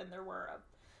us than there were of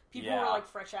people who were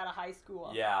fresh out of high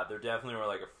school. Yeah, there definitely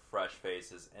were fresh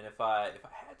faces. And if I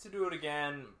had to do it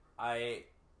again, I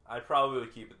probably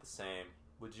would keep it the same.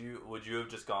 Would you have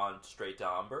just gone straight to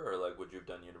Humber, or would you have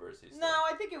done university stuff? No,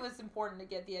 I think it was important to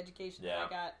get the education that I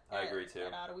got. I agree too.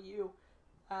 At Ottawa U.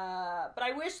 But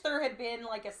I wish there had been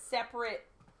a separate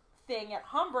thing at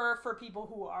Humber for people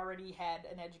who already had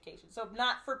an education. So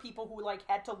not for people who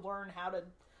had to learn how to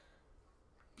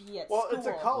be at school. Well, it's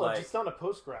a college. It's not a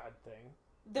post-grad thing.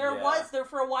 There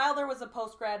for a while there was a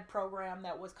post-grad program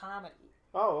that was comedy.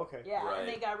 Oh, okay. Yeah, right. And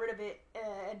they got rid of it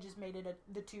and just made it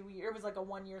the 2 year. It was a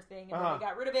 1 year thing, and then they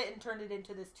got rid of it and turned it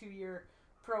into this 2 year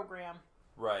program.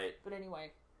 Right. But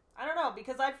anyway, I don't know,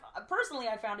 because I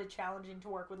found it challenging to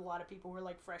work with a lot of people who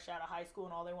were fresh out of high school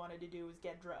and all they wanted to do was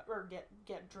get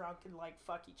drunk and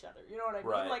fuck each other. You know what I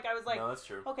mean? Right. I was no, that's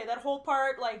true. Okay, that whole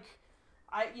part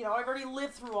I've already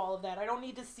lived through all of that. I don't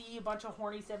need to see a bunch of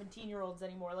horny 17-year-olds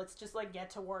anymore. Let's just get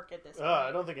to work at this point.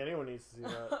 I don't think anyone needs to see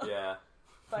that. Yeah.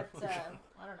 But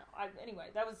I don't know. Anyway,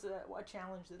 that was a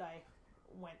challenge that I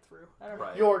went through. I don't know.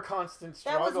 Right. Your constant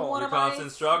struggle. That was one Your of my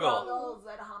constant struggle. struggles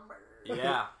at Humber.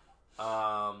 Yeah.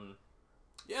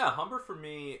 Yeah, Humber for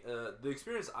me, the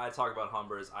experience I talk about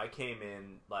Humber is I came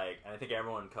in, and I think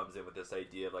everyone comes in with this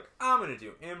idea of, I'm going to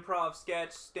do improv,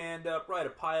 sketch, stand-up, write a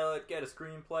pilot, get a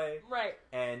screenplay. Right.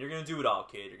 And you're going to do it all,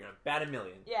 kid. You're going to bat a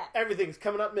million. Yeah. Everything's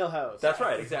coming up Millhouse. That's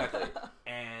right, exactly.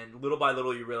 And little by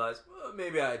little you realize, well,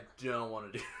 maybe I don't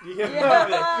want to do it.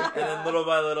 Yeah. And then little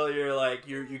by little you're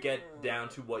you get down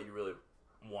to what you really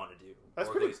want to do. That's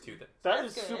or pretty, at least two things.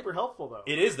 That's super helpful, though.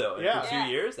 It is, though. Yeah. For 2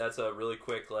 years, that's a really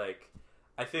quick,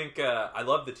 I think I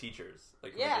love the teachers.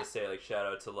 Let me just say, shout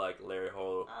out to Larry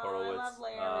Horowitz, I love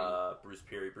Larry. Bruce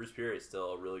Peary. Bruce Peary is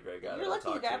still a really great guy. You're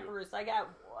lucky you got Bruce. I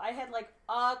had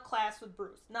a class with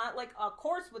Bruce, not a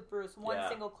course with Bruce. One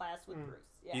single class with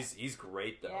Bruce. Yeah. He's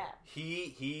great though. Yeah.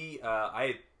 He I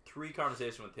had 3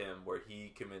 conversations with him where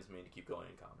he convinced me to keep going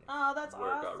in comedy. Oh, that's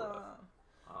awesome.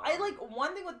 I like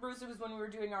one thing with Bruce was when we were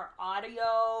doing our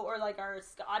audio or like our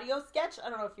audio sketch. I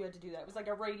don't know if you had to do that. It was like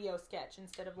a radio sketch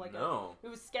instead of like it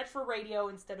was sketch for radio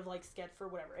instead of like sketch for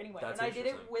whatever. Anyway, and I did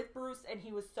it with Bruce, and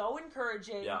he was so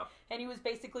encouraging. Yeah. And he was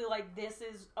basically like, "This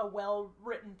is a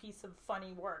well-written piece of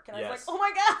funny work," and I was like, "Oh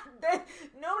my god,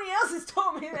 nobody else has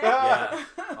told me that." Yeah.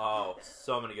 Oh,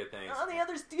 so many good things. All the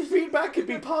other feedback could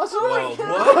be possible. Oh my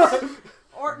god.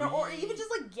 Or even just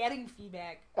like getting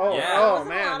feedback. Oh, yeah. Oh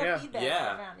man, a lot of feedback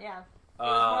yeah. I found. Yeah. It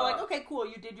was more like, okay, cool,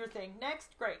 you did your thing.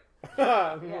 Next, great.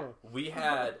 Yeah. We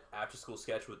had after school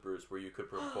sketch with Bruce where you could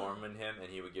perform in him,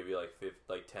 and he would give you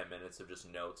like 10 minutes of just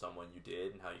notes on what you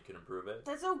did and how you could improve it.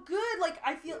 That's so good. Like,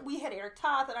 I feel we had Eric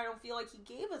Toth, and I don't feel like he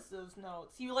gave us those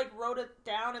notes. He like wrote it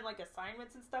down in like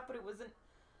assignments and stuff, but it wasn't.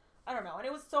 I don't know, and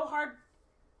it was so hard.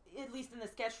 At least in the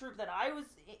sketch group that I was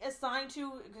assigned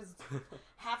to, because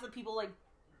half the people like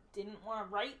didn't want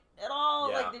to write at all.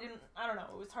 Yeah. Like they didn't. I don't know.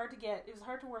 It was hard to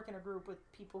work in a group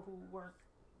with people who weren't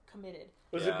committed.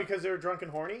 Was it because they were drunk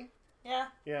and horny? Yeah.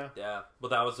 Yeah. Yeah. Well,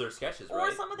 that was their sketches,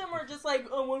 right? Or some of them were just like,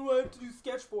 "Oh, what do I have to do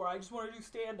sketch for? I just want to do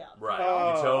stand-up." Right.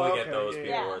 You totally get those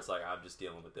people where it's like, I'm just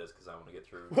dealing with this because I want to get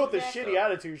through. Well, the shitty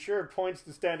attitude sure points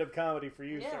to stand-up comedy for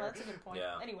you, sir. Yeah, that's a good point.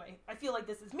 Yeah. Anyway, I feel like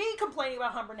this is me complaining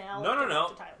about Humber now. No.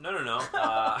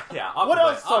 Yeah.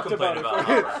 I'll complain about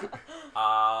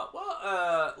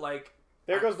Humber. Like...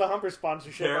 There goes the Humber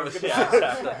sponsorship.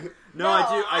 No,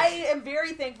 I am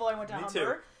very thankful I went to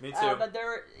Humber. Me too. But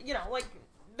there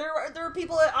are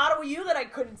people at Ottawa U that I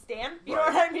couldn't stand. You know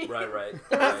what I mean? Right.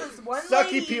 There was this one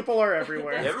sucky lady, people are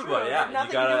everywhere. Everybody, yeah.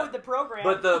 Nothing to do with the program.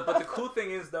 But the cool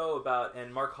thing is though about,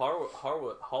 and Mark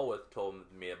Hallworth told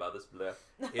me about this,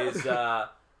 is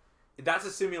that's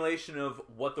a simulation of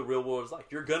what the real world is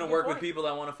like. You're gonna work with people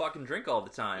that want to fucking drink all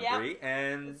the time, Brie,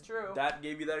 and that's true. That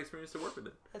gave you that experience to work with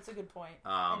it. That's a good point.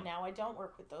 And now I don't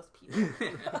work with those people.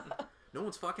 No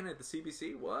one's fucking at the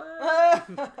CBC? What?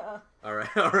 All right.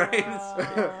 Wait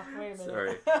a minute.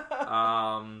 Sorry.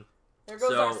 There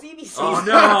goes our CBC. Oh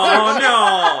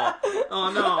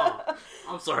no!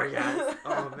 I'm sorry, guys.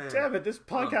 Oh man. Damn it! This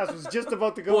podcast was just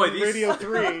about to go on Radio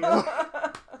 3.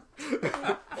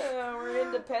 We're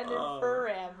independent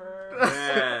forever.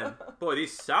 Man, boy,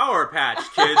 these Sour Patch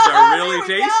Kids are really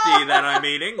tasty that I'm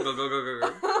eating. Go.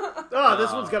 Oh,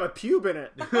 this one's got a pube in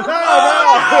it. No,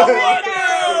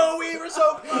 we were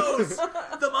so close.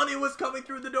 The money was coming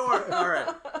through the door. All right.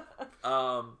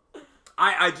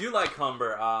 I do like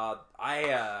Humber. Can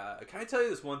I tell you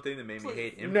this one thing that made me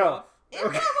hate improv? No.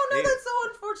 Improv? No, that's so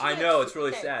unfortunate. I know, it's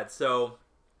really sad. So,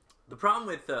 the problem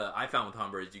with I found with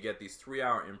Humber is you get these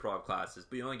 3-hour improv classes,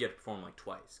 but you only get to perform like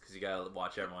twice because you gotta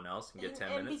watch everyone else and get 10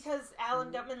 minutes. And because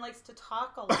Alan Gutman likes to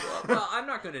talk a lot. Well, I'm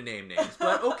not going to name names,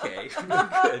 but okay,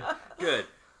 good.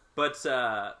 But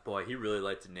boy, he really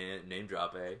liked to name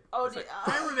drop, eh? Oh,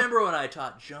 I remember when I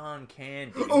taught John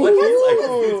Candy. Because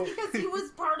he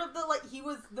was part of he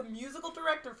was the musical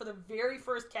director for the very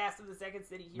first cast of The Second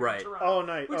City here in Toronto. Oh,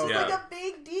 nice. Which is like a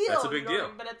big deal. That's a big deal.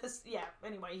 But at this,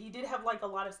 anyway, he did have like a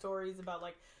lot of stories about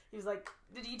like, he was like,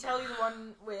 did he tell you the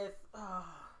one with,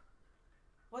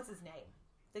 what's his name?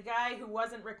 The guy who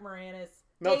wasn't Rick Moranis.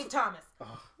 Dave Thomas.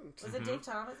 Was it Dave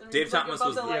Thomas? Dave Thomas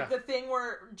was the thing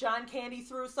where John Candy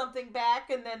threw something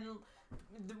back and then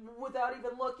without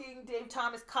even looking, Dave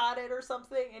Thomas caught it or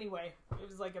something. Anyway, it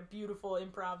was like a beautiful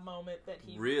improv moment that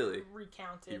he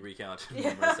recounted. He recounted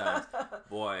numerous times.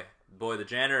 Boy, the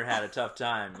janitor had a tough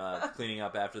time cleaning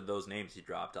up after those names he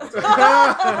dropped. I'll tell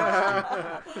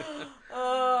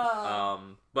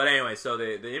you. But anyway, so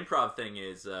the improv thing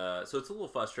is, so it's a little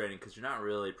frustrating because you're not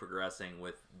really progressing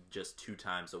with just 2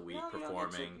 times a week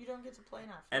performing. You don't get to play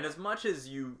enough. And as much as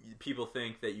people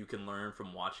think that you can learn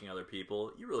from watching other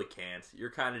people, you really can't.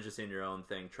 You're kind of just in your own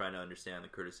thing trying to understand the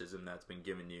criticism that's been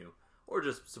given you, or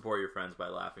just support your friends by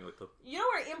laughing with them. You know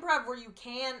where improv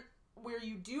where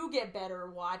you do get better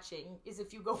watching is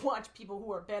if you go watch people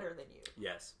who are better than you.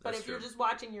 Yes, but if true. You're just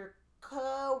watching your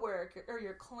co-worker or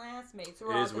your classmates who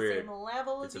are on the same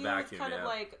level as you, it's kind of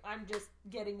like I'm just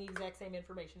getting the exact same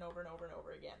information over and over and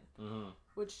over again,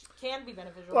 which can be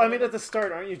beneficial. Well, I mean, at the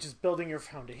start, aren't you just building your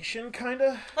foundation, kind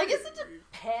of? I guess it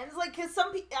depends. Like, because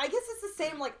I guess it's the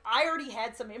same. Like, I already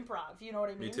had some improv. You know what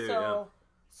I mean? Me too.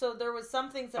 So there was some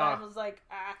things that I was like,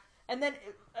 and then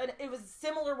it was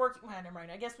similar working. Well, never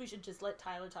mind. I guess we should just let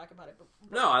Tyler talk about it.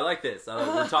 No, I like this.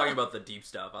 We're talking about the deep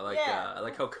stuff. I like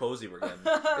how cozy we're getting.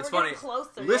 It's funny,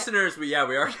 closer, listeners. We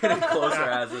are getting closer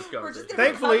as this goes.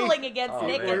 Thankfully, cuddling against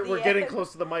Nick. We're getting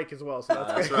close to the mic as well. So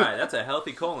that's right. That's a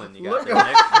healthy colon you got there,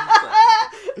 Nick.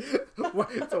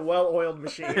 It's a well-oiled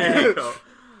machine. There you go.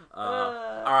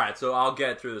 All right, so I'll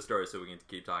get through the story so we can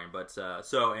keep talking. But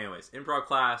so, anyways, improv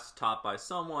class taught by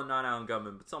someone, not Alan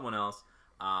Gutman, but someone else.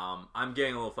 I'm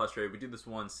getting a little frustrated. We do this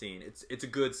one scene. It's a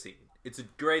good scene. It's a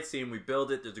great scene. We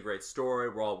build it. There's a great story.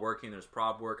 We're all working. There's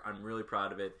prop work. I'm really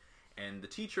proud of it. And the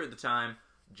teacher at the time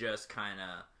just kind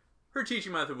of... Her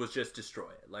teaching method was just destroy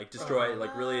it. Like, destroy it.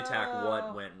 Like, really attack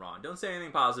what went wrong. Don't say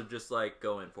anything positive. Just, like,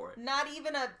 go in for it. Not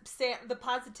even the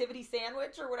positivity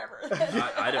sandwich or whatever.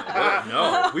 I don't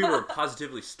know. We were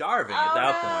positively starving at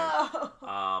that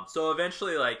point. So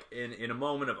eventually, like, in a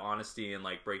moment of honesty and,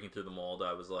 like, breaking through the mold,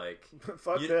 I was like...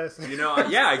 Fuck this. You know,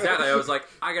 yeah, exactly. I was like,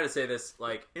 I gotta say this.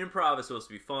 Like, improv is supposed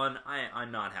to be fun.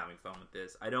 I'm not having fun with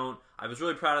this. I was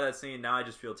really proud of that scene. Now I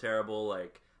just feel terrible.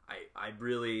 Like, I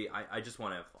just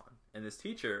want to have fun. And this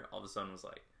teacher all of a sudden was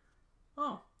like,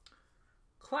 oh,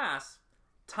 class,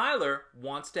 Tyler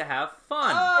wants to have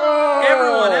fun. Oh.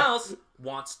 Everyone else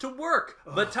wants to work.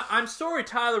 But I'm sorry,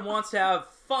 Tyler wants to have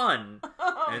fun.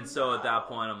 And so at that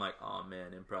point, I'm like, oh man,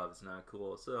 improv is not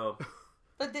cool. So...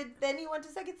 But then you went to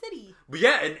Second City. But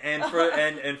yeah, and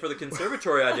for the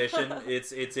conservatory audition,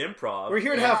 it's improv. We're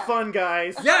here to have fun,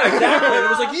 guys. Yeah, exactly. And it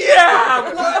was like,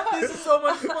 yeah, what? This is so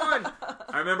much fun.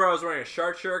 I remember I was wearing a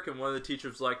shark shirt, and one of the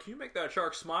teachers was like, "Can you make that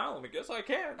shark smile?" I'm like, "Yes, I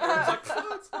can." And I was like,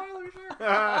 "Oh, it's smiling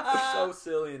shark." So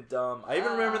silly and dumb. I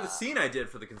even remember the scene I did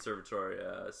for the conservatory.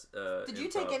 Did you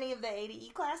take any of the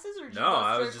ADE classes, or did you no?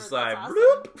 I was just like, awesome.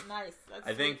 bloop. Nice.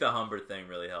 I think the Humber thing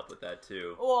really helped with that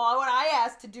too. Well, when I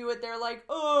asked to do it, they're like,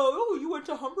 "Oh, you went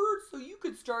to Humber, so you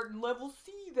could start in level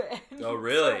C then." Oh,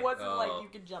 really? So it wasn't like you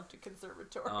could jump to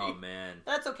conservatory. Oh man,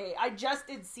 that's okay. I just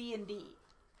did C and D,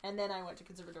 and then I went to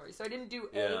conservatory. So I didn't do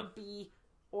A, B,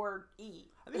 or E.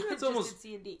 I think that's almost did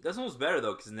C and D. That's almost better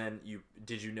though, because then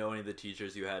did you know any of the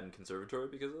teachers you had in conservatory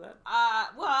because of that?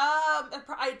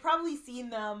 I'd probably seen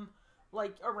them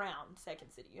like around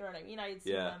Second City. You know what I mean? I had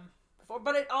seen them before,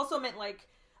 but it also meant like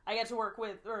I got to work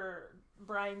with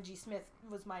Brian G. Smith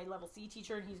was my level C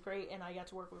teacher, and he's great. And I got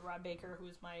to work with Rob Baker, who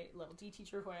is my level D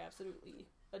teacher, who I absolutely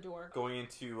adore. Going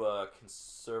into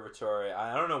conservatory,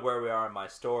 I don't know where we are in my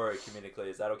story comedically.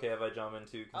 Is that okay if I jump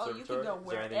into conservatory? Oh, you can go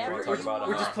wherever.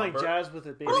 We're just playing jazz with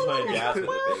it, baby. We're just playing jazz with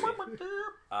it, baby.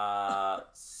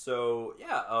 So,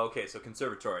 yeah, okay, so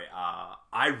conservatory.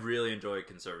 I really enjoyed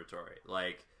conservatory.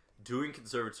 Like, doing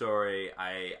conservatory,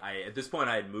 I at this point,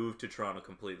 I had moved to Toronto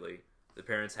completely. The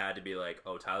parents had to be like,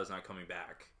 "Oh, Tyler's not coming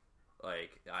back."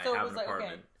 Like, I have an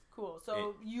apartment. Okay, cool.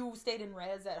 So you stayed in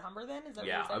res at Humber then? Is that what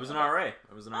you're saying? I was an RA.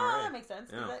 Oh, that makes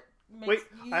sense. Yeah.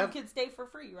 You could stay for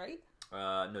free, right?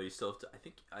 No, you still have to. I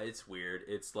think it's weird.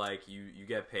 It's like you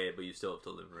get paid, but you still have to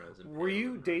live in res. Were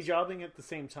you day jobbing at the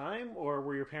same time, or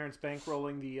were your parents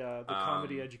bankrolling the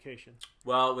comedy education?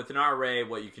 Well, with an RA,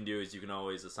 what you can do is you can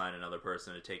always assign another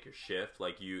person to take your shift.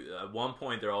 Like at one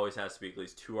point, there always has to be at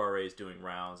least 2 RAs doing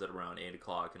rounds at around 8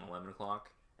 o'clock and 11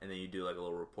 o'clock, and then you do like a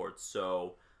little report.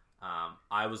 So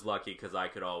I was lucky because I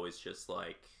could always just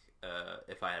like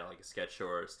if I had like a sketch show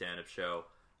or a stand-up show,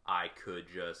 I could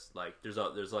just like there's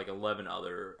like 11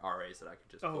 other RAs that I could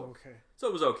just book. Oh, okay. So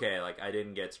it was okay. Like I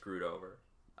didn't get screwed over,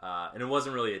 and it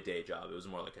wasn't really a day job. It was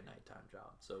more like a nighttime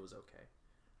job. So it was okay.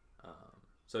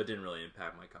 So it didn't really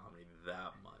impact my comedy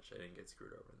that much. I didn't get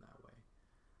screwed over in that way.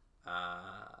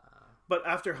 But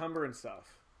after Humber and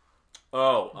stuff.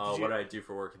 What did I do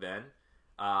for work then?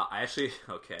 I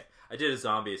did a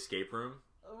zombie escape room.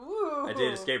 Ooh. I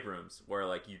did escape rooms where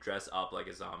like you dress up like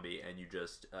a zombie and you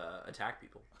just attack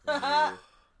people.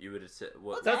 You would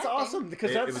that's awesome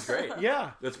because it was great.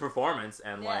 Yeah, it's performance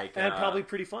and and probably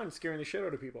pretty fun, scaring the shit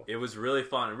out of people. It was really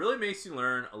fun. It really makes you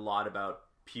learn a lot about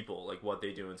people, like what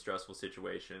they do in stressful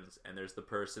situations. And there's the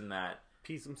person that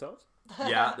pees themselves.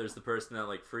 Yeah, there's the person that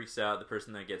like freaks out, the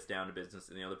person that gets down to business,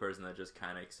 and the other person that just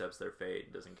kind of accepts their fate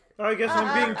and doesn't care. Oh, I guess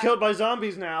I'm being killed by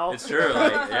zombies now. It's true.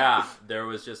 Like, yeah, there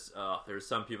was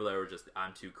some people that were just,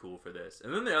 I'm too cool for this,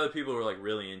 and then the other people were like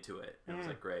really into it. And it was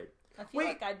like great. I feel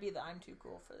like I'd be the I'm too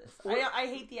cool for this. I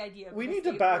hate the idea of we need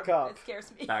to back up. It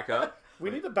scares me. Back up? We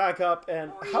need to back up.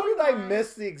 And how did I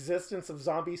miss the existence of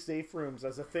zombie safe rooms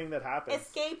as a thing that happens?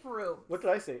 Escape room. What did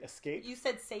I say? Escape? You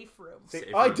said safe room.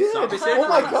 I did. Oh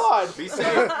my god. Be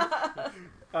safe.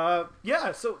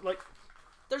 Yeah. So like,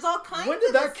 there's all kinds. When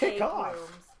did of that kick off?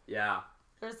 Rooms. Yeah.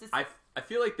 There's this. I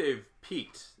feel like they've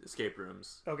peaked escape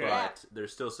rooms, Okay. but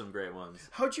there's still some great ones.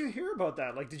 How'd you hear about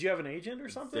that? Like, did you have an agent or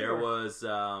something? There was,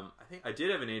 I think I did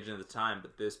have an agent at the time,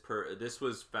 but this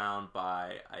was found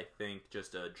by, I think,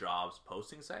 just a jobs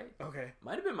posting site. Okay.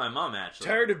 Might have been my mom, actually.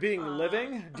 Tired of being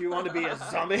living? Do you want to be a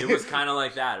zombie? It was kind of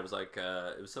like that. It was like,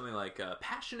 it was something like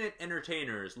passionate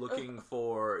entertainers looking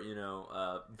for,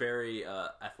 very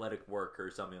athletic work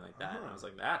or something like that. And I was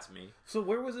like, that's me. So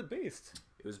where was it based?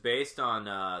 It was based on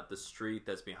the street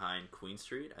that's behind Queen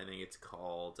Street. I think it's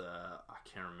called, I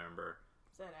can't remember.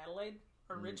 Is that Adelaide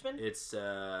or Richmond? It's,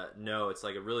 no, it's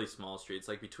like a really small street. It's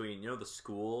like between, the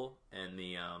school and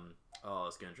the,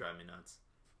 it's going to drive me nuts.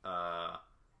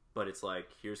 But it's like,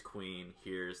 here's Queen,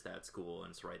 here's that school,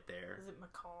 and it's right there. Is it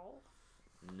McCall?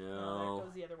 No. That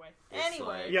goes the other way. It's Anyway,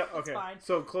 like- Yeah, it's okay. fine.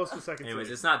 So close to Second Anyways,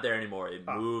 City. it's not there anymore. It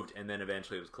moved, and then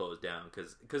eventually it was closed down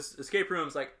because escape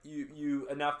rooms, like you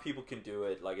enough people can do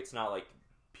it. Like it's not like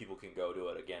people can go to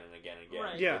it again and again and again.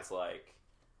 Right. Yeah. It's like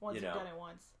Once you've done it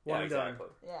once. yeah, One and done. exactly.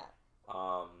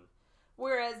 Yeah.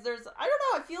 Whereas there's, I don't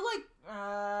know, I feel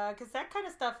like, because that kind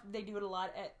of stuff, they do it a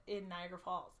lot in Niagara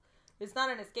Falls. It's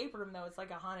not an escape room, though. It's like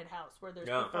a haunted house where there's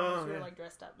performers who are, like,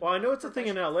 dressed up. Well, I know it's a thing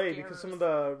in LA scarers. because some of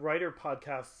the writer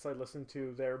podcasts I listen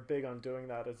to, they're big on doing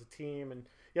that as a team, and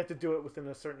you have to do it within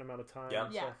a certain amount of time. Yeah,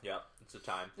 Yeah. yeah. It's a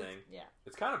time thing. Yeah.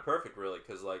 It's kind of perfect, really,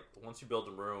 because like once you build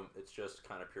a room, it's just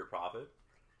kind of pure profit.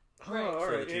 Right. Oh, all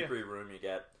So right, the yeah. cheaper your room you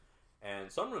get,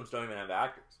 and some rooms don't even have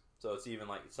actors. So it's even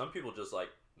like some people just like,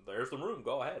 there's the room,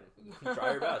 go ahead,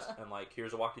 try your best, and like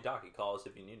here's a walkie-talkie, call us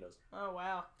if you need us. Oh,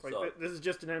 wow. Like, So- this is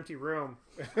just an empty room.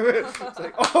 It's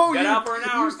like, oh, Get you, out for an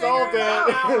hour, you solved figure it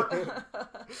out.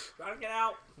 it. Try to get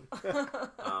out.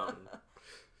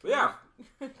 But yeah,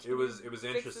 it was Fix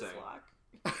interesting. this lock.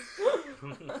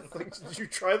 It's like, did you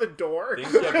try the door?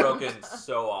 Things get broken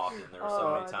so often. There were so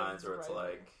Oh, many that times doesn't where it's surprise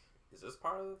me. like, is this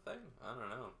part of the thing? I don't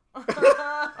know.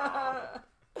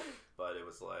 But it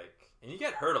was like, and you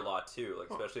get hurt a lot too, like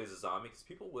especially as a zombie, because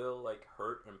people will like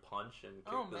hurt and punch and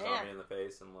kick the zombie in the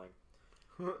face, and like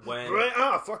when Right,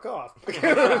 fuck off.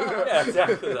 yeah,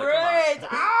 exactly. Like, Great!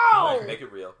 come on. Ow! Like, make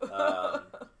it real.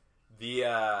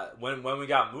 When we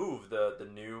got moved, the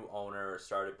new owner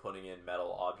started putting in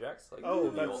metal objects. Like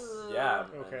yeah,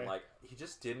 okay. and like he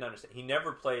just didn't understand. He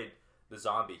never played the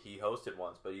zombie. He hosted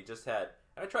once, but he just had.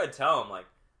 And I tried to tell him like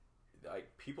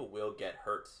people will get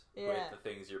hurt with the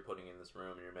things you're putting in this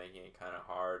room, and you're making it kind of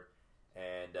hard.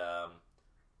 And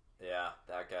yeah,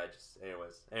 that guy just.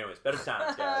 Anyways, better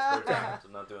times, guys. Better times.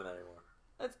 I'm not doing that anymore.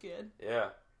 That's good. Yeah.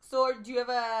 So, do you have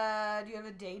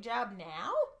a day job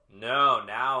now? No,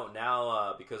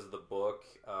 now because of the book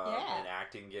and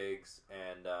acting gigs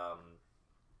and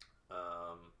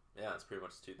yeah, it's pretty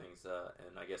much the two things.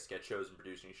 And I guess sketch shows and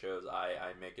producing shows,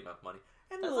 I make enough money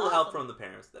and That's a little help awesome. from the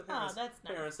parents. The That's nice.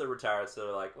 parents that retired, so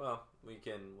they're like, well, we'll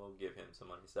give him some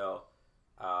money. So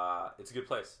it's a good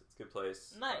place. It's a good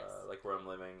place. Nice. Like where I'm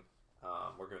living,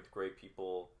 working with great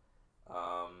people.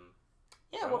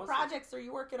 Yeah. What projects are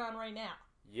you working on right now?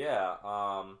 Yeah.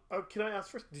 Oh, can I ask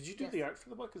first? Did you do the art for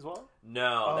the book as well?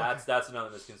 No, Oh, that's another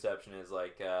misconception. Is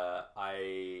like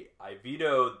I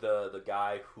vetoed the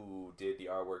guy who did the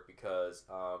artwork because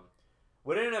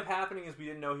what ended up happening is we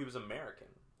didn't know he was American.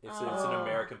 It's an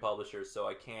American publisher, so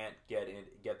I can't get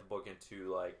the book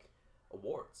into like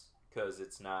awards because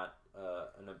it's not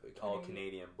an all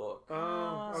Canadian book.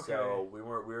 Oh, okay. So we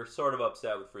were sort of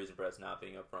upset with Friesen Press not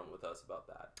being upfront with us about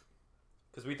that.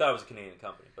 Because we thought it was a Canadian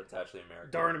company, but it's actually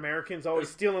American. Darn Americans always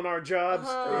stealing our jobs.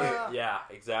 Yeah,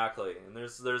 exactly. And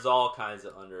there's all kinds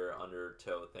of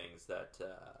undertow things that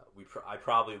I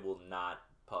probably will not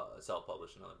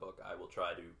self-publish another book. I will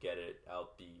try to get it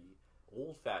out the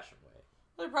old-fashioned way.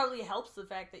 Well, it probably helps the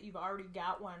fact that you've already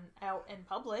got one out and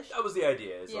published. That was the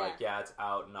idea. It's Yeah. it's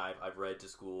out, and I've read to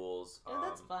schools. Yeah,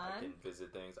 that's I fun. can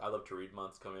visit things. I love to read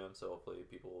months coming up, so hopefully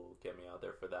people will get me out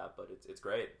there for that. But it's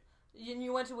great. And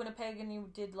you went to Winnipeg and you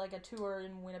did like a tour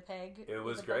in Winnipeg. It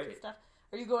was with a bunch of great. Stuff.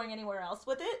 Are you going anywhere else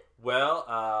with it? Well,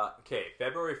 okay,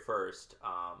 February 1st,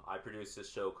 I produced this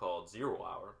show called 0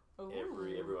 Hour Ooh.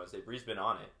 every Wednesday. Bree's been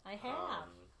on it. I have.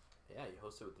 Yeah, you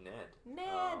hosted with Ned.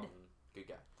 Ned. Good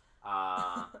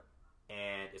guy.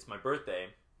 And it's my birthday.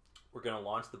 We're gonna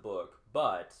launch the book,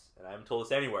 but and I haven't told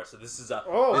this anywhere, so this is a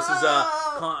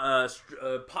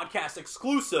podcast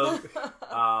exclusive.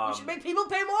 You should make people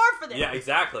pay more for this. Yeah,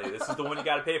 exactly. This is the one you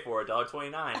got to pay for,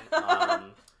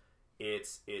 $1.29.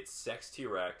 It's Sex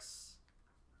T-Rex,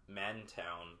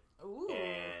 Mantown, Ooh.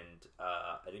 and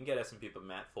I didn't get S&P, but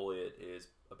Matt Folliott is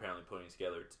apparently putting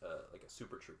together like a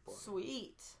super troop for me.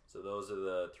 Sweet. So those are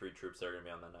the 3 troops that are going to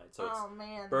be on that night. So it's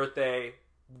man. birthday,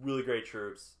 really great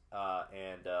troops,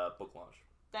 and book launch.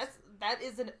 That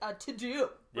is a to-do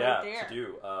right there. To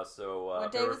do.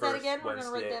 What day was that again? We're going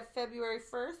to write that February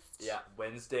 1st? Yeah,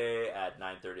 Wednesday at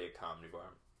 9:30 at Comedy Bar.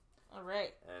 All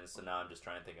right. And so now I'm just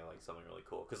trying to think of like something really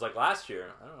cool. Because like last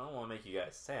year, I don't want to make you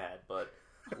guys sad, but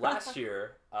last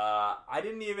year, I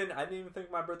didn't even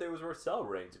think my birthday was worth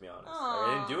celebrating, to be honest. Like,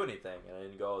 I didn't do anything, and I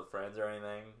didn't go out with friends or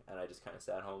anything, and I just kind of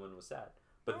sat home and was sad.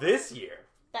 But this year,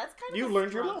 that's kind of you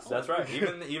learned your lesson. That's right.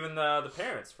 Even the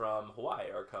parents from Hawaii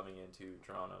are coming into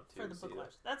Toronto to for the book see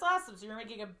launch. That's awesome. So you're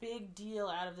making a big deal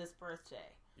out of this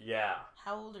birthday. Yeah.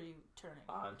 How old are you turning?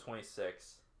 I'm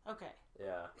 26. Okay.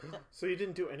 Yeah. So you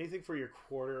didn't do anything for your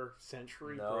quarter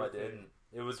century birthday? I didn't.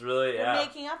 It was really, You're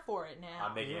making up for it now.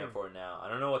 I'm making up for it now. I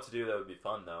don't know what to do that would be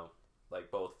fun, though. Like,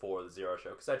 both for the Zero Show.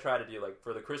 Because I tried to do, like,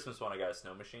 for the Christmas one, I got a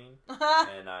snow machine.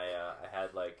 And I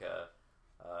had, like,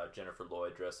 Jennifer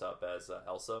Lloyd dress up as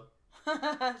Elsa.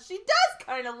 She does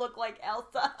kind of look like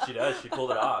Elsa. She does. She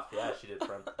pulled it off. Yeah, she did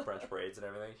French braids and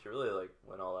everything. She really, like,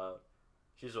 went all out.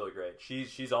 She's really great.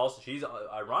 She's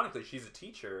ironically, she's a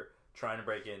teacher trying to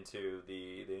break into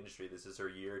the industry. This is her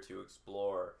year to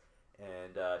explore,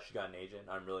 and she got an agent.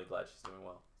 I'm really glad she's doing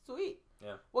well. Sweet.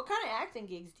 Yeah. What kind of acting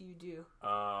gigs do you do?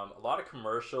 A lot of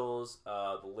commercials.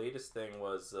 The latest thing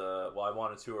was I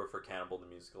won a tour for Cannibal the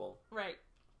Musical. Right.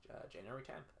 January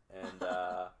 10th, and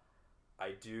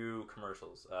I do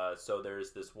commercials. So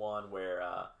there's this one where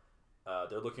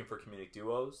they're looking for comedic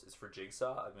duos. It's for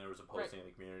Jigsaw. I mean, there was a posting in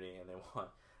the community, and they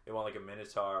want like a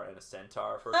Minotaur and a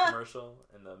Centaur for a commercial,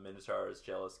 and the Minotaur is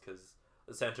jealous because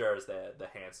the Centaur is the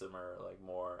handsomer, like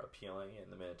more appealing,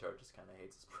 and the Minotaur just kind of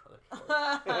hates his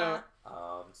brother.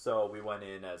 So we went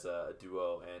in as a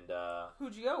duo, and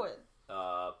who'd you go with?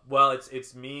 Well,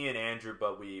 it's me and Andrew,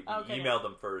 but we emailed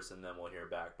them first, and then we'll hear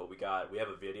back. But we have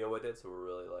a video with it, so we're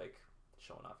really like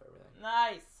showing off everything.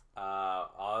 Nice.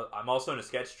 I'm also in a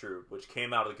sketch troupe, which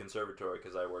came out of the conservatory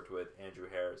because I worked with Andrew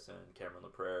Harris and Cameron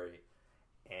LaPrairie,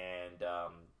 and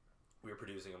we're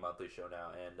producing a monthly show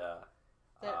now. And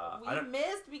that we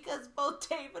missed because both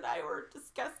Dave and I were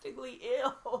disgustingly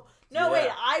ill. Wait,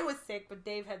 I was sick, but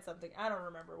Dave had something. I don't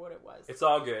remember what it was. It's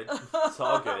all good. It's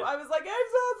all good. I was like, I'm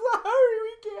so sorry,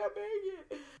 we can't make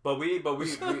it.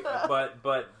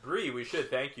 But Bree, we should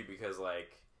thank you because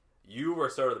like you were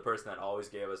sort of the person that always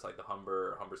gave us like the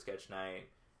Humber sketch night,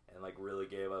 and like really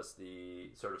gave us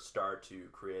the sort of start to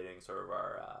creating sort of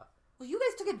our. Well, you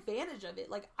guys took advantage of it.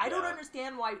 Like, I don't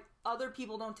understand why other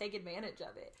people don't take advantage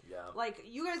of it. Yeah. Like,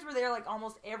 you guys were there, like,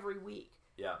 almost every week.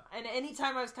 Yeah. And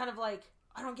anytime I was kind of like,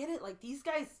 I don't get it. Like, these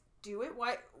guys do it.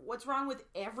 What's wrong with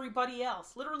everybody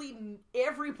else? Literally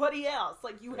everybody else.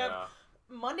 Like, you have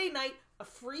Monday night, a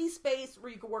free space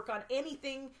where you can work on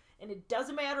anything, and it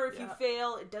doesn't matter if you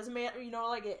fail. It doesn't matter,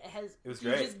 like, it was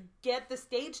great. You just get the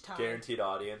stage time. Guaranteed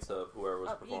audience of whoever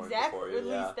was performing before you. At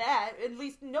least that. At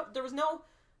least,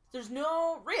 there's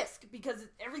no risk because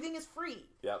everything is free.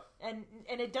 Yep. And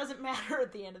it doesn't matter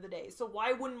at the end of the day. So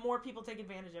why wouldn't more people take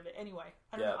advantage of it? Anyway,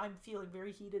 I don't know. I'm feeling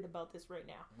very heated about this right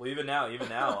now. Well, even now,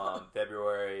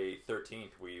 February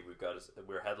 13th,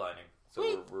 we're headlining.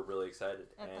 So we're really excited.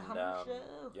 At the Humber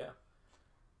Show.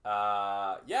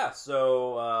 Yeah.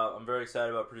 So I'm very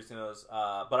excited about producing those.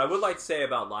 But I would like to say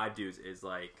about live dudes is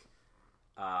like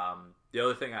the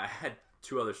other thing I had.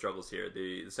 Two other struggles here.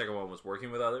 The second one was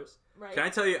working with others. Right. Can I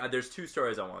tell you? There's two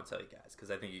stories I want to tell you guys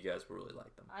because I think you guys will really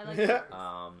like them. I like them.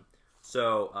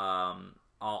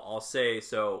 I'll say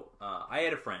so. I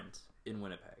had a friend in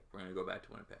Winnipeg. We're gonna go back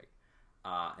to Winnipeg,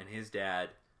 and his dad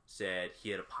said he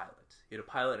had a pilot. He had a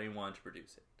pilot and he wanted to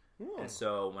produce it. Ooh. And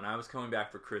so when I was coming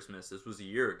back for Christmas, this was a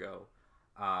year ago.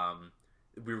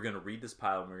 We were gonna read this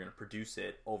pilot and we were gonna produce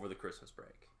it over the Christmas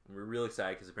break. And we were really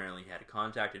excited because apparently he had a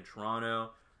contact in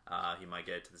Toronto. He might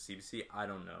get it to the CBC. I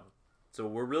don't know. So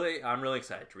I'm really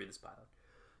excited to read this pilot.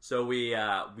 So we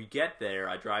get there.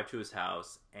 I drive to his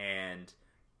house and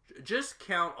just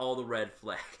count all the red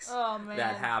flags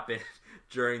that happened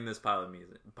during this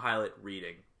pilot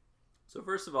reading. So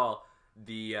first of all,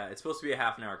 it's supposed to be a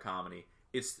half-an-hour comedy.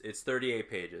 It's 38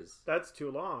 pages. That's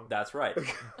too long. That's right.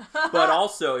 But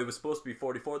also, it was supposed to be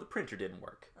 44. The printer didn't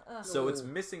work. So it's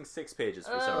missing 6 pages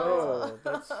for some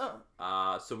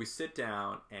reason. So we sit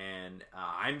down, and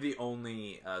I'm the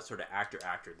only sort of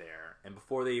actor there. And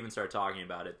before they even start talking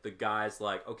about it, the guy's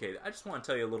like, okay, I just want to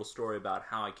tell you a little story about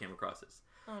how I came across this.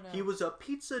 Oh, no. He was a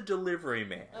pizza delivery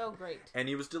man. Oh, great. And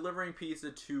he was delivering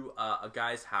pizza to a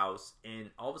guy's house,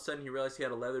 and all of a sudden he realized he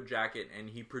had a leather jacket, and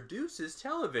he produces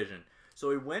television.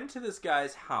 So he went to this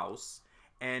guy's house,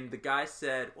 And the guy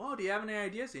said, well, do you have any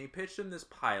ideas? And he pitched him this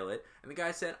pilot. And the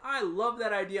guy said, I love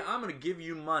that idea. I'm going to give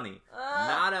you money.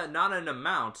 Not an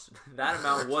amount. That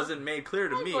amount wasn't made clear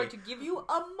to me. I'm going to give you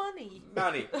a money.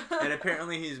 Money. And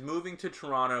apparently he's moving to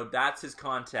Toronto. That's his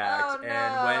contact. Oh, no.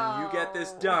 And when you get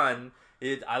this done...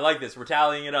 I like this. We're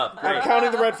tallying it up. I'm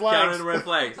counting the red flags. Counting the red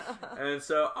flags. And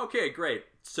so, okay, great.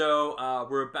 So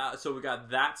we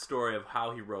got that story of how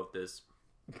he wrote this.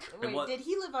 Wait, did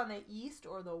he live on the east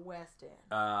or the west end?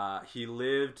 He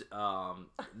lived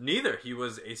neither. He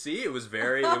was that would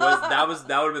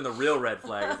have been the real red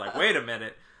flag. It's like, wait a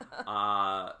minute.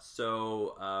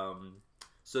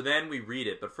 So then we read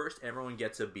it, but first everyone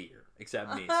gets a beer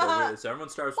except me. So everyone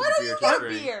starts with a beer to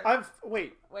drink.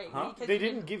 Wait, huh? They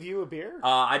didn't give you a beer?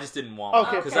 I just didn't want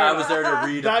one because I was there to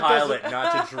read a pilot,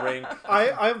 not to drink.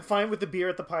 I'm fine with the beer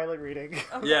at the pilot reading.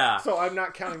 Okay. Yeah. So I'm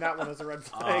not counting that one as a red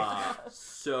flag.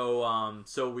 So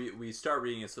we start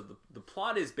reading it. So the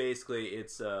plot is basically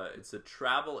it's a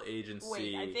travel agency.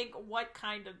 Wait, I think what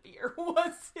kind of beer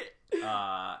was it?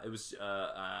 It was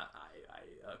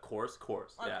course.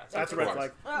 Okay. Yeah, that's a red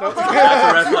flag. That's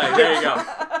a red flag. There you go.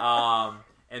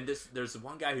 And there's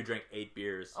one guy who drank 8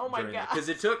 beers. Oh my god! Because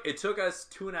it took us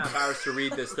 2.5 hours to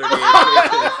read this 38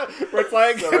 pages. Red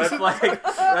flag. So red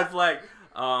flag.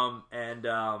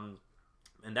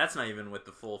 And that's not even with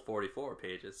the full 44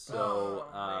 pages. So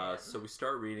so we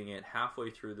start reading it. Halfway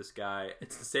through, this guy,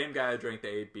 it's the same guy who drank the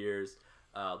 8 beers,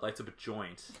 lights up a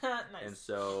joint. Nice. And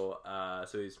so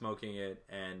he's smoking it,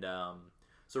 and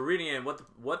so reading it,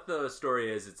 what the story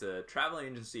is, it's a travel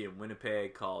agency in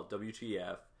Winnipeg called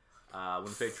WTF,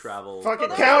 Winnipeg Travel. Fucking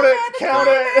count it!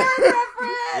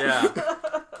 Yeah.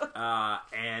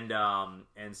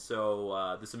 And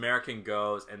so this American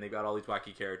goes, and they've got all these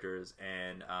wacky characters,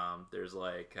 and there's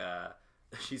like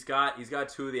he's got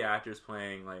 2 of the actors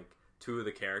playing like 2 of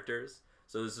the characters.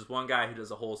 So there's this one guy who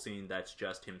does a whole scene that's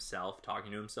just himself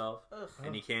talking to himself. Ugh.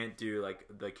 And he can't do like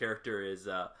the character is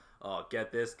oh,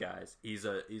 get this, guys. He's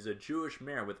a Jewish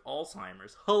mayor with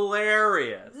Alzheimer's.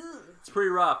 Hilarious. Ugh. It's pretty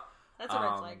rough. That's a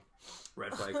red flag.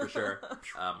 Red flag for sure.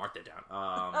 Mark that down.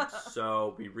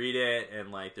 So we read it,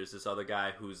 and like there's this other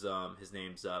guy who's his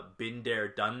name's Been There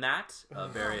Done That, a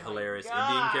very hilarious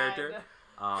Indian character.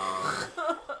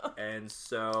 And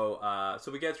so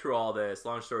we get through all this.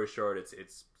 Long story short,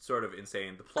 it's sort of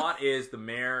insane. The plot is the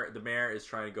mayor is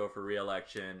trying to go for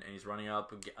re-election, and he's running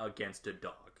up against a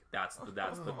dog. That's the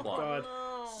plot. God.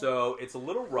 No. So it's a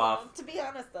little rough. To be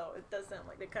honest, though, it does sound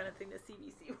like the kind of thing the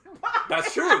CBC would watch.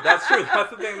 That's true. That's the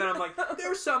thing that I'm like,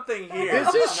 there's something here.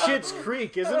 This is Schitt's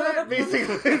Creek, isn't it?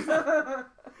 Basically.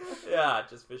 Yeah,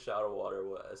 just fish out of water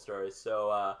story.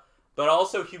 So, but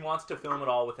also he wants to film it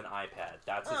all with an iPad.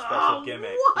 That's his special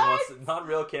gimmick. What? He wants not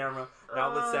real camera,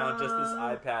 not with sound, just this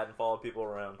iPad and follow people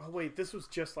around. Oh wait, this was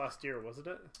just last year, wasn't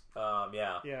it?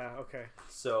 Yeah. Yeah. Okay.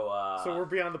 So we're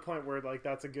beyond the point where like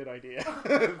that's a good idea.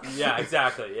 Yeah,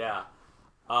 exactly. Yeah.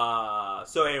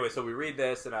 So anyway, so we read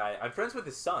this, and I'm friends with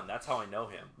his son. That's how I know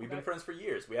him. We've been friends for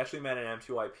years. We actually met at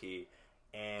M2IP,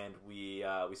 and we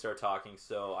started talking.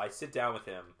 So I sit down with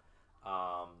him,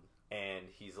 and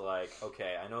he's like,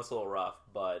 "Okay, I know it's a little rough,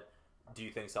 but do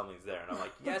you think something's there?" And I'm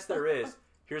like, "Yes, there is.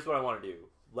 Here's what I want to do.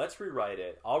 Let's rewrite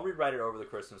it. I'll rewrite it over the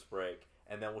Christmas break,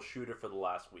 and then we'll shoot it for the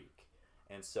last week."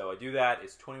 And so I do that.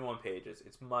 It's 21 pages.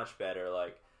 It's much better.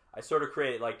 Like I sort of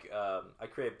create I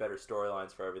create better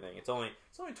storylines for everything. It's only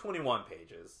 21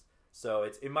 pages, so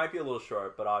it might be a little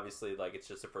short, but obviously like it's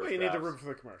just a first. Well, you draft. need the room for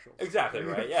the commercials. Exactly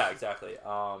right. Yeah, exactly.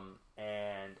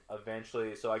 And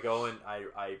eventually, so I go and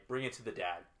I bring it to the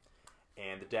dad,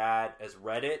 and the dad has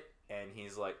read it, and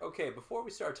he's like, "Okay, before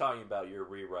we start talking about your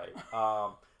rewrite,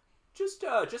 just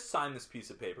sign this piece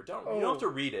of paper. You don't have to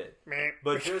read it,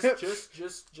 but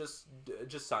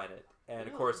just sign it." And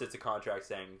of course, it's a contract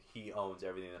saying he owns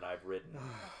everything that I've written.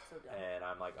 And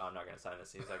I'm like, I'm not going to sign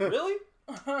this. And he's like, really?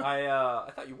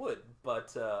 I thought you would,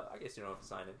 but I guess you don't have to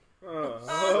sign it.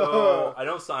 So I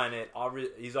don't sign it.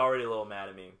 He's already a little mad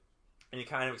at me. And he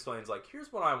kind of explains, like,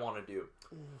 here's what I want to do.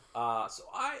 So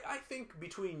I think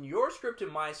between your script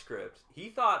and my script, he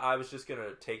thought I was just going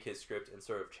to take his script and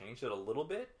sort of change it a little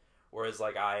bit. Whereas,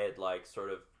 like, I had, like,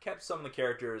 sort of kept some of the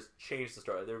characters, changed the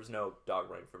story. There was no dog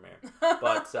running for mayor.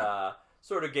 But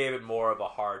sort of gave it more of a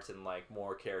heart and, like,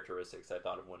 more characteristics, I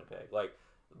thought, of Winnipeg. Like,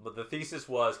 but the thesis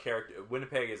was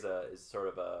Winnipeg is sort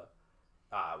of a...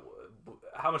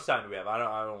 how much time do we have? I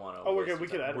don't want to... Oh, we're good. We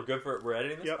can edit. We're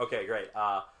editing this? Yep. Okay, great.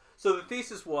 So the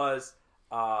thesis was...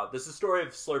 this is the story of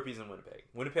Slurpees in Winnipeg.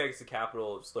 Winnipeg is the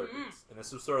capital of Slurpees. And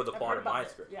this was sort of the plot of my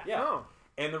script. Yeah. Oh.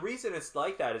 And the reason it's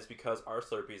like that is because our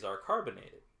Slurpees are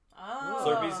carbonated. Oh.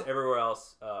 Slurpees everywhere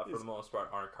else, for the most part,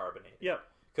 aren't carbonated. Yep.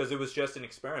 because it was just an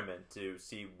experiment to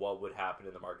see what would happen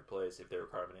in the marketplace if they were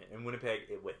carbonated. In Winnipeg,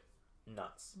 it went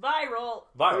nuts. Viral,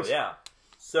 yeah.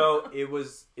 So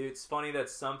it's funny that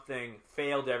something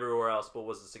failed everywhere else but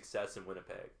was a success in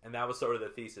Winnipeg. And that was sort of the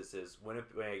thesis, is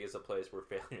Winnipeg is a place where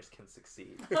failures can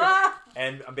succeed.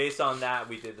 And based on that,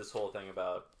 we did this whole thing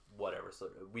about whatever. So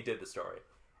we did the story.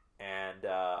 And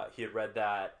he had read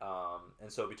that.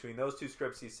 And so between those two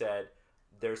scripts, he said,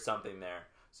 there's something there.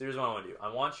 So here's what I want to do.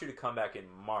 I want you to come back in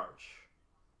March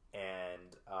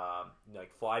and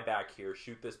fly back here,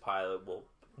 shoot this pilot, we'll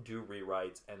do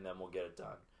rewrites, and then we'll get it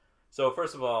done. So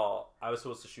first of all, I was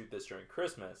supposed to shoot this during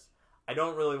Christmas. I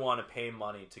don't really want to pay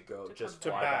money to go just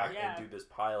fly back and do this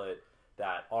pilot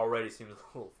that already seems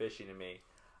a little fishy to me.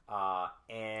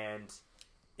 And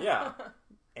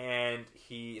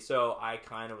so I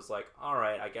kind of was like, all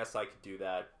right, I guess I could do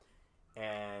that.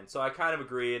 And so I kind of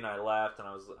agreed, and I left, and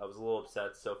I was a little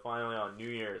upset. So finally on New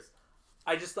Year's,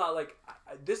 I just thought, like,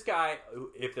 this guy,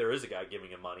 if there is a guy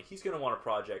giving him money, he's going to want a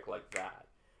project like that.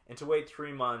 And to wait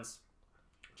 3 months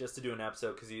just to do an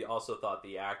episode, because he also thought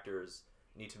the actors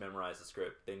need to memorize the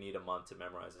script. They need a month to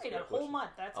memorize the script. A whole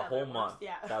month. That's a how whole that month. Works.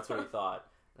 Yeah. That's what he thought.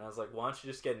 And I was like, why don't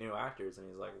you just get new actors? And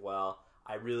he's like, well,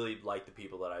 I really like the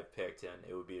people that I've picked, and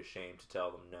it would be a shame to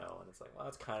tell them no. And it's like, well,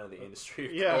 that's kind of the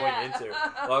industry you're going into.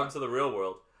 Welcome to the real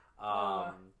world.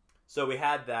 So we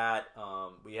had that.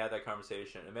 We had that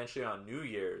conversation. Eventually on New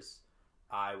Year's,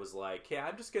 I was like, hey,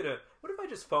 what if I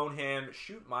just phone him,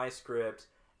 shoot my script,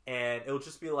 and it'll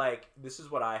just be like, this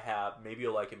is what I have. Maybe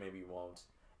you'll like it, maybe you won't.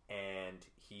 And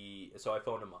so I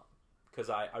phoned him up because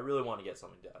I really want to get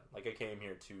something done. Like, I came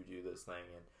here to do this thing,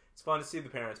 and it's fun to see the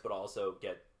parents, but also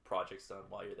get projects done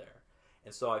while you're there.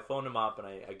 And so I phoned him up, and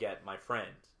I get my friend,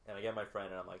 and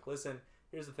I'm like, listen,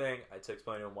 here's the thing. I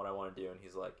explain to him what I want to do, and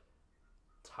he's like,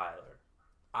 Tyler,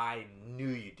 I knew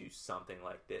you'd do something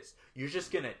like this. You're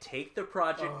just going to take the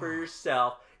project for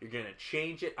yourself. You're going to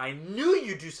change it. I knew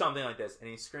you'd do something like this. And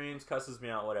he screams, cusses me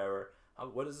out, whatever.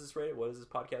 What is this rated? What is this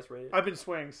podcast rated? I've been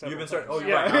swaying several You've been times. Oh,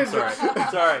 you're right. I'm sorry.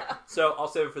 Sorry. So I'll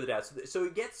save it for the dad. So he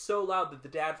gets so loud that the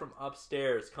dad from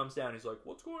upstairs comes down. He's like,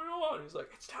 what's going on? And he's like,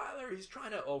 it's Tyler. He's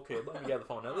trying to... Okay, let me get the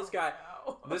phone. Now,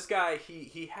 this guy,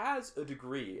 he has a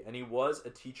degree, and he was a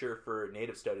teacher for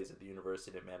Native Studies at the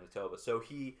University of Manitoba. So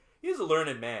he is a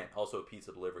learned man, also a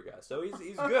pizza delivery guy. So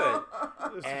he's good.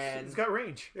 And he's got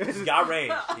range. He's got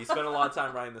range. He spent a lot of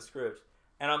time writing the script.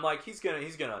 And I'm like, he's gonna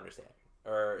understand.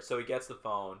 So he gets the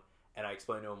phone, and I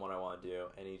explain to him what I want to do,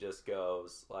 and he just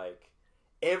goes, like,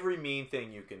 every mean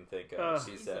thing you can think of,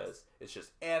 he says. It's just,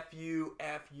 F you,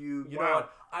 you know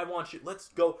what, let's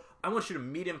go, I want you to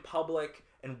meet in public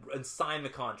and sign the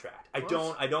contract. I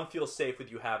don't feel safe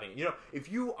with you having it. You know,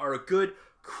 if you are a good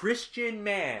Christian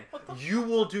man, you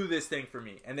will do this thing for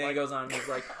me. And then he goes on and he's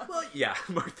like, well, yeah,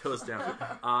 mark those down.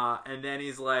 And then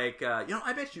he's like,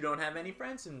 I bet you don't have any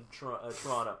friends in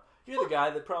Toronto. You're the guy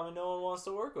that probably no one wants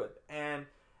to work with. And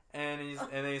then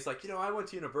he's like, I went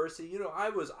to university. I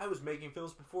was making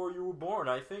films before you were born.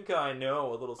 I think I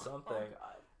know a little something.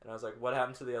 And I was like, what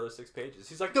happened to the other 6 pages?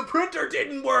 He's like, the printer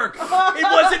didn't work. It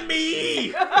wasn't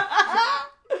me.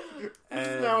 This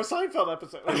is now a Seinfeld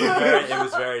episode. It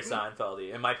was very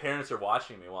Seinfeld-y. And my parents are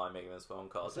watching me while I'm making this phone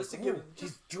call.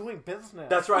 He's doing business.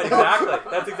 That's right,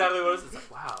 exactly. That's exactly what it is. It's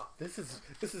like, wow. This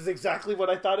is exactly what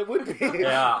I thought it would be.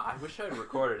 Yeah, I wish I had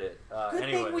recorded it. Good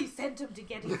thing we sent him to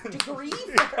get his degree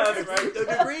first. That's right, the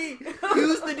degree.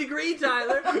 Use the degree,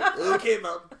 Tyler. Okay,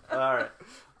 Mom. All right.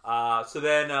 So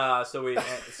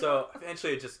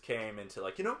eventually it just came into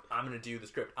like, I'm going to do the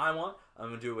script I want. I'm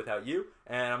going to do it without you,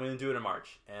 and I'm going to do it in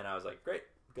March. And I was like, great,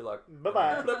 good luck.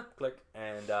 Bye-bye. Flip, click.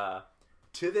 And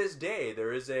to this day,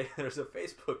 there's a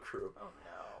Facebook group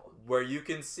where you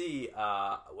can see,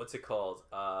 what's it called?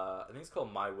 I think it's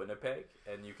called My Winnipeg,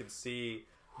 and you can see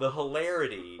the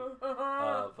hilarity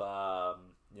of,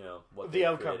 what they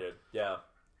outcome. created. Yeah.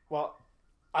 Well,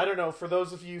 I don't know. For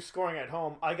those of you scoring at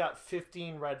home, I got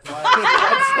 15 red flags.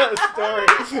 That's the story.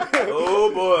 Oh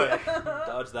boy,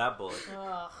 dodge that bullet.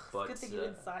 But, good thing you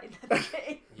didn't sign that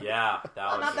game. Yeah,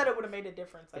 not that it would have made a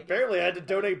difference. Apparently, I had to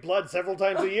donate blood several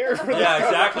times a year. For yeah,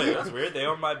 exactly. That's weird. They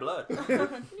own my blood.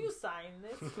 Can you sign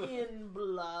this in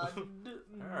blood?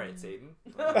 All right, Satan.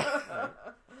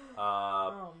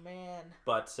 Oh man.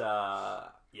 But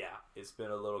yeah, it's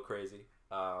been a little crazy.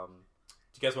 Do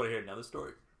you guys want to hear another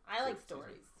story? I like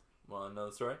stories. Want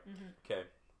another story? Mm-hmm. Okay.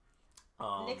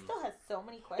 Nick still has so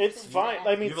many questions. It's fine.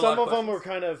 I mean, some of them were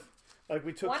kind of like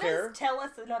we took care. Tell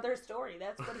us another story.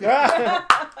 That's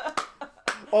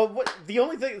what. The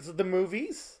only thing is the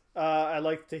movies. I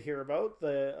like to hear about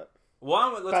the.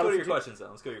 Well, let's go to your questions then.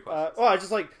 Let's go to your questions. I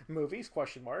just like movies?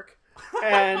 Question mark.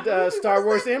 and Star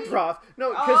Wars Improv.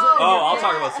 No, because I'll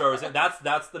talk about Star Wars.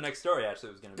 That's the next story. Actually,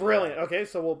 it was going to be brilliant. Okay,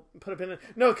 so we'll put a pin in.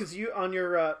 No, because you on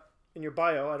your in your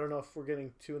bio, I don't know if we're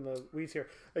getting too in the weeds here.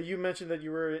 You mentioned that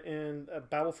you were in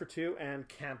Battle for Two and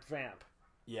Camp Vamp.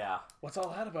 Yeah. What's all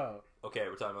that about? Okay,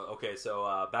 we're talking about. Okay,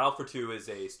 so Battle for Two is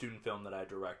a student film that I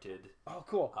directed. Oh,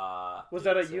 cool. Was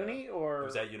that at uni or? It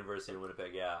was at University of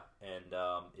Winnipeg, yeah. And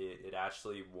it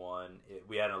actually won.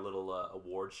 We had a little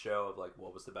award show of like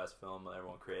what was the best film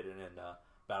everyone created, and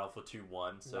Battle for Two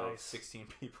won. So nice. 16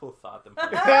 people thought that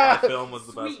my film was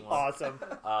the best one. Awesome.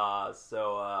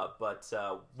 But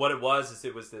what it was is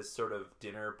it was this sort of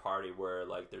dinner party where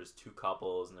like there's two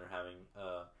couples and they're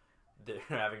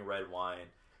having red wine.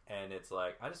 And it's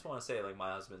like, I just want to say, like,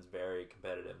 my husband's very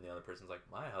competitive. And the other person's like,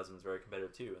 my husband's very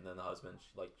competitive, too. And then the husband,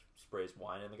 like, sprays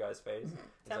wine in the guy's face.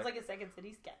 Sounds like a Second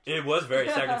City sketch. It was very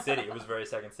Second City. It was very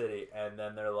Second City. And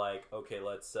then they're like, okay,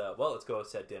 let's go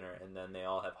set dinner. And then they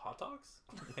all have hot dogs.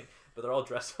 But they're all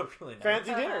dressed up really nice.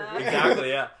 Fancy dinner. Exactly,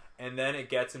 yeah. And then it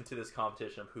gets into this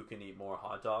competition of who can eat more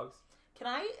hot dogs. Can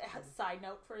I side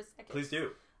note for a second? Please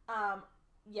do.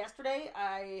 Yesterday,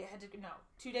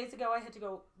 2 days ago, I had to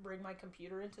go bring my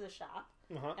computer into the shop,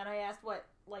 and I asked what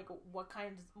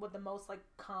the most like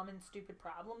common stupid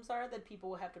problems are that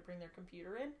people will have to bring their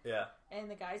computer in. Yeah. And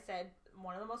the guy said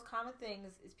one of the most common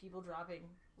things is people dropping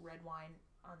red wine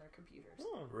on their computers.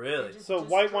 Really? So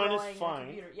white wine is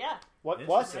fine. Yeah. What? Red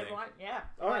wine? Yeah.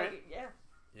 All right. Yeah.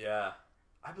 Yeah.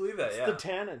 I believe that. It's the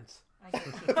tannins.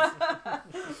 That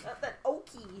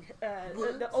oaky,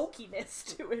 the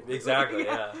oakiness to it. Exactly,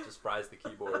 yeah. Just fries the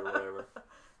keyboard or whatever.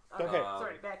 Okay,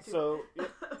 sorry, back to it.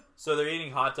 So they're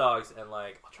eating hot dogs, and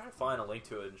like, I'll try to find a link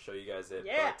to it and show you guys it.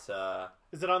 Yeah. But,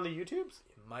 is it on the YouTubes?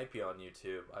 It might be on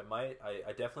YouTube. I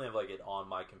definitely have like it on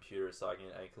my computer, so I can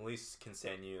at least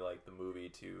send you like the movie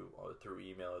through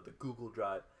email or the Google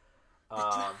Drive. The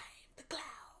cloud.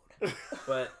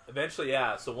 But eventually,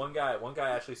 yeah. So one guy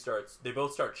actually they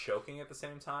both start choking at the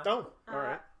same time. Oh, all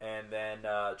right. And then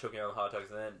choking on the hot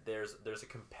dogs, and then there's a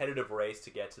competitive race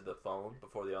to get to the phone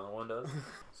before the other one does.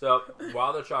 So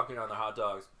while they're choking on their hot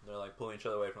dogs, they're like pulling each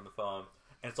other away from the phone,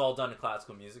 and it's all done to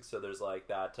classical music. So there's like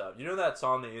that, you know that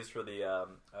song they use for the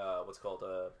what's called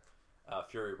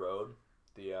Fury Road,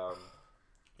 the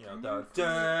dun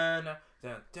dun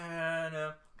dun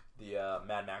dun the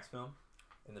Mad Max film.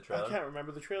 In the trailer. I can't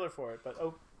remember the trailer for it, but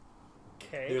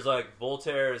okay. There's like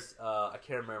Voltaire's, I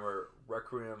can't remember,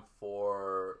 Requiem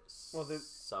for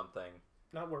something.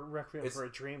 Not Requiem for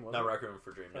a Dream, was not it? Not Requiem for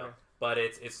a Dream, no. But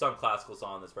it's some classical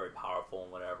song that's very powerful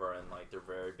and whatever, and like they're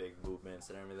very big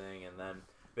movements and everything, and then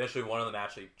eventually one of them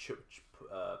actually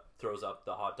throws up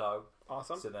the hot dog.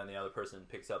 Awesome. So then the other person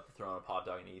picks up the thrown up hot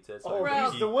dog and eats it. So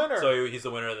he's the winner. So he's the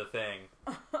winner of the thing.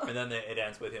 And then it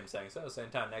ends with him saying, so same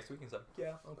time next week. He's like,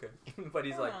 yeah, okay. But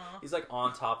he's like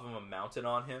on top of a mountain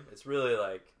on him. It's really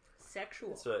like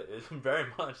sexual. It's very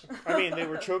much. I mean, they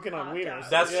were choking on wieners.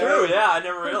 That's true. Yeah, I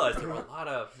never realized there were a lot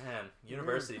of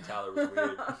University Tyler was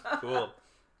weird. Cool.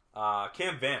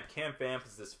 Camp Vamp. Camp Vamp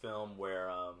is this film where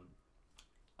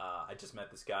I just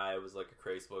met this guy. It was like a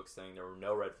Craigslist thing. There were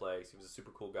no red flags. He was a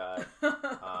super cool guy.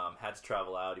 Had to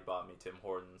travel out. He bought me Tim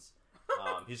Hortons.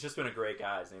 He's just been a great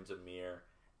guy. His name's Amir,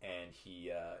 and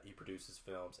he produces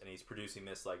films. And he's producing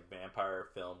this like vampire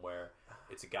film where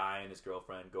it's a guy and his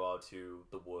girlfriend go out to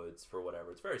the woods for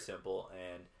whatever. It's very simple,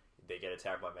 and they get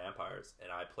attacked by vampires.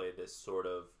 And I play this sort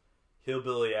of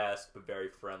hillbilly-esque but very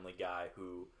friendly guy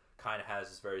who kind of has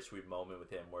this very sweet moment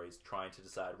with him where he's trying to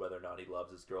decide whether or not he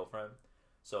loves his girlfriend.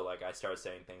 So, like, I start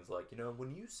saying things like,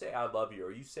 when you say I love you,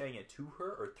 are you saying it to her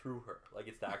or through her? Like,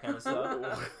 it's that kind of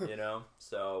stuff,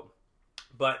 So,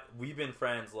 but we've been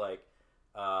friends, like,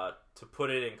 to put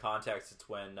it in context, it's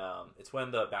when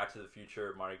the Back to the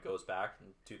Future Marty goes back in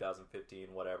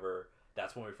 2015, whatever.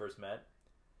 That's when we first met.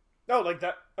 Oh, like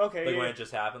that. Okay. Like when it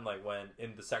just happened, like when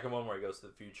in the second one where he goes to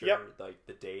the future, like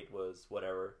the date was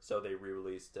whatever. So they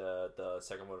re-released the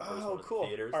second one, the first one in the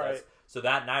theaters. All right. So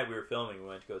that night we were filming. We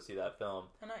went to go see that film.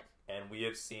 Oh, nice. And we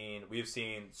have seen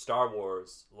Star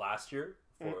Wars last year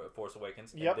for Force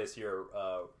Awakens, and this year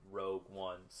Rogue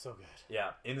One. So good.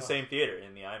 Yeah, in the same theater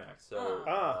in the IMAX.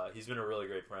 So he's been a really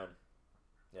great friend.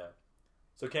 Yeah.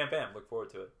 So Camp Vamp, look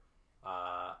forward to it.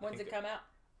 When's it come out?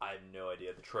 I have no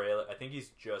idea. The trailer, I think he's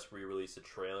just re-released a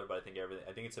trailer, but I think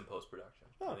it's in post-production.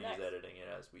 I think he's editing it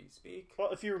as we speak.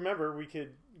 Well, if you remember, we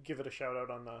could give it a shout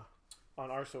out on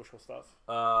our social stuff.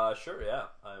 Sure, yeah.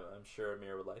 I'm sure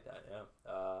Amir would like that, yeah.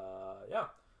 Yeah.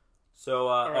 So,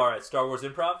 all right, Star Wars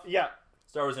Improv? Yeah.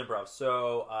 Star Wars Improv.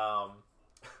 So,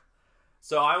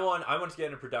 so I wanted to get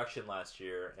into production last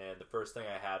year, and the first thing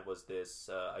I had was this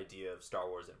idea of Star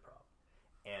Wars Improv.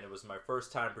 and it was my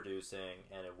first time producing,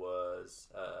 and it was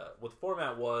what the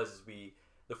format was. The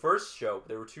first show,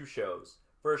 there were 2 shows.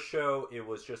 First show, it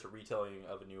was just a retelling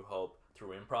of A New Hope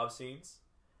through improv scenes,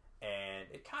 and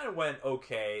it kind of went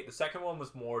okay. The second one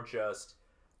was more just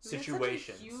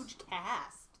situations. Such a huge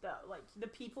cast, though. Like the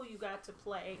people you got to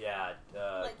play. Yeah.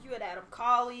 Like you had Adam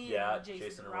Colley. Yeah, and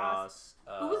Jason Ross.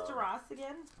 Who was DeRoss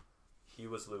again? He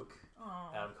was Luke.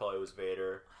 Oh. Adam Colley was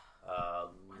Vader. I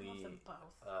Lee. love them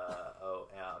both.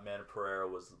 Amanda Pereira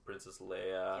was Princess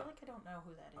Leia. I feel like I don't know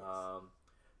who that is.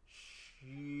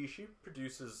 She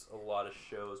produces a lot of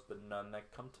shows, but none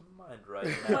that come to mind right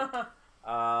now.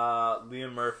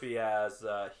 Liam Murphy as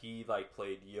he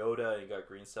played Yoda and got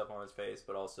green stuff on his face,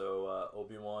 but also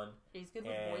Obi-Wan. He's good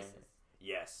with voices.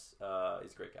 Yes,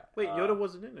 he's a great guy. Wait, Yoda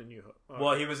wasn't in A New Hope. Oh.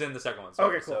 Well, he was in the second one.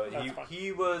 Sorry. Okay, cool. So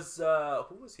he was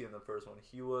who was he in the first one?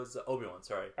 He was Obi-Wan.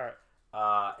 Sorry. All right.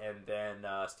 And then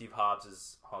Steve Hobbs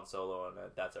is Han Solo, and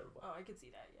that's everybody. Oh, I could see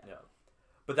that. Yeah.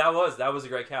 But that was a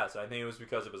great cast. I think it was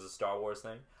because it was a Star Wars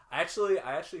thing. I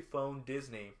actually phoned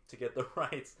Disney to get the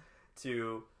rights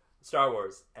to Star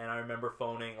Wars, and I remember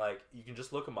phoning you can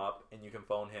just look him up and you can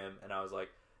phone him, and I was like,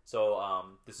 so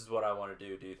this is what I want to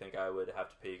do. Do you think I would have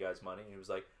to pay you guys money? And he was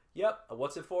like, yep.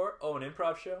 What's it for? Oh, an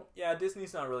improv show? Yeah,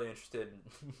 Disney's not really interested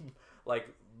in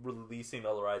releasing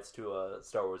all the rights to a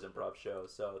Star Wars improv show.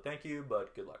 So thank you,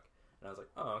 but good luck. And I was like,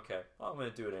 oh, okay. Well, I'm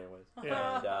gonna do it anyways.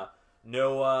 Yeah.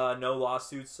 And no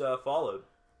lawsuits followed.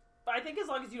 But I think as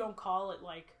long as you don't call it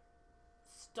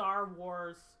Star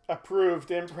Wars approved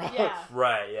improv. Yeah.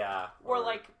 Right. Yeah. Or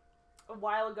a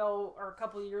while ago or a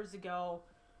couple of years ago,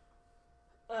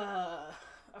 a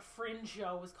fringe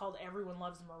show was called Everyone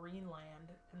Loves Marineland,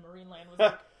 and Marineland was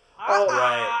like, oh,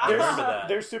 right. I remember that.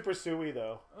 They're super suey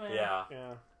though. Yeah.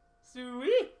 Yeah. Suey.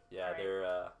 Yeah, right.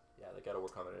 they're they got to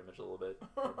work on their image a little bit.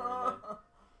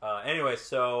 Anyway,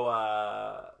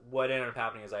 so what ended up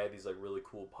happening is I had these really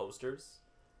cool posters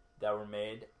that were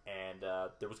made, and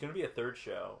there was going to be a third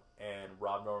show, and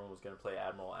Rob Norman was going to play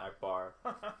Admiral Akbar.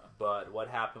 But what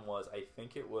happened was, I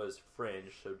think it was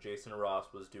Fringe, so Jason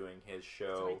Ross was doing his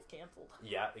show. Tonight's canceled.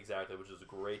 Yeah, exactly, which was a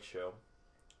great show.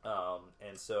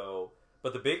 And so,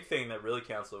 but the big thing that really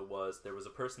canceled was there was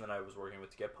a person that I was working with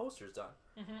to get posters done.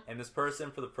 Mm-hmm. And this person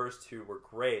for the first 2 were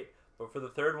great, but for the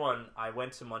third one, I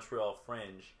went to Montreal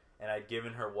Fringe, and I'd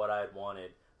given her what I had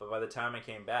wanted. But by the time I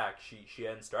came back, she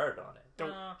hadn't started on it.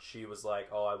 She was like,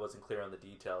 oh, I wasn't clear on the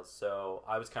details. So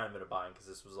I was kind of in a bind because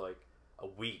this was a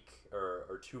week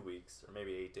or 2 weeks or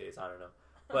maybe 8 days. I don't know.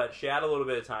 But she had a little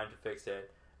bit of time to fix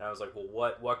it. And I was like,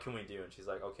 well, what can we do? And she's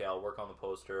like, okay, I'll work on the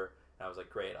poster. And I was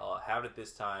like, great, I'll have it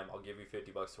this time. I'll give you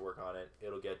 $50 to work on it.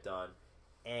 It'll get done.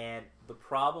 And the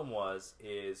problem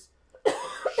is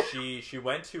she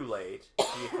went too late.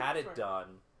 She had it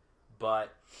done.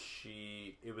 But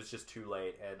it was just too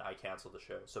late, and I canceled the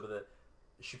show. So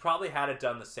she probably had it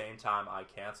done the same time I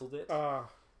canceled it.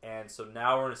 And so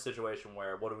now we're in a situation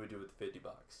where, what do we do with the $50?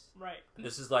 Right. And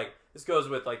this goes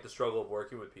with the struggle of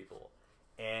working with people.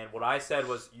 And what I said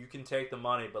was, you can take the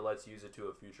money, but let's use it to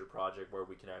a future project where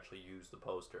we can actually use the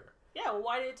poster. Yeah, well,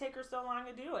 why did it take her so long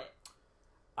to do it?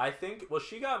 I think,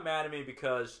 she got mad at me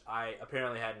because I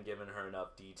apparently hadn't given her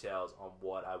enough details on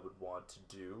what I would want to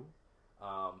do.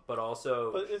 But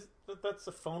also... But that's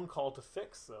a phone call to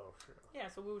fix, though. Sure. Yeah,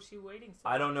 so what was she waiting for?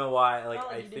 I don't know why.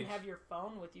 You didn't have your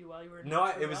phone with you while you were in No,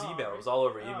 it was email. Right? It was all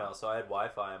over email, so I had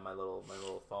Wi-Fi on my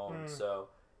little phone, so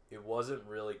it wasn't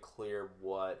really clear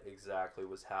what exactly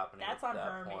was happening That's at on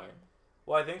that her, point. man.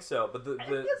 Well, I think so, but I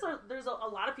think there's a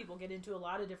lot of people get into a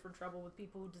lot of different trouble with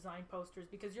people who design posters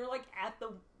because you're at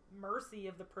the mercy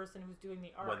of the person who's doing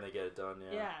the art. When they get it done,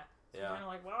 yeah. Yeah. So you're kind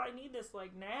of well, I need this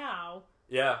now.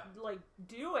 Yeah.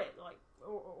 Do it,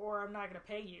 or I'm not going to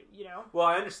pay you, you know? Well,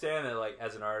 I understand that,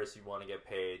 as an artist, you want to get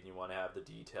paid, and you want to have the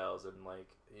details, and,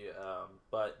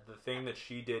 but the thing that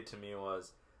she did to me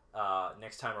was,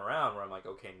 next time around, where I'm like,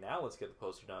 okay, now let's get the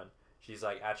poster done, she's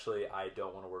like, actually, I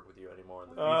don't want to work with you anymore in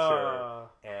the future,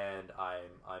 and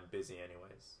I'm busy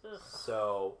anyways. Ugh.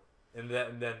 So, and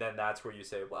then that's where you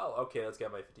say, well, okay, let's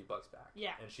get my $50 back.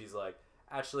 Yeah. And she's like,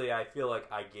 actually, I feel like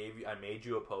I made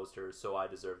you a poster, so I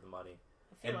deserve the money.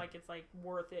 I feel like it's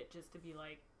worth it just to be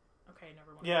okay,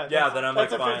 never mind. Yeah, then I'm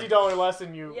that's fine. That's a $50 less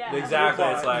than you. Yeah. Exactly.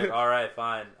 It's all right,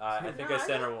 fine. I think I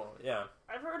sent her. Yeah.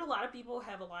 I've heard a lot of people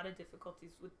have a lot of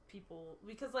difficulties with people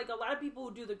because a lot of people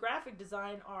who do the graphic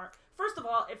design are, first of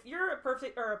all, if you're a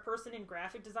person in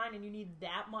graphic design and you need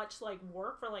that much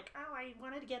work for I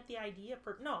wanted to get the idea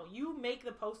no, you make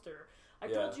the poster. I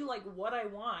told you what I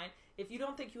want. If you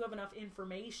don't think you have enough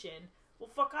information, well,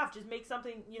 fuck off. Just make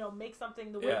something,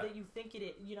 the way that you think it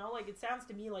is. It sounds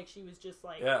to me like she was just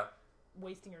Yeah.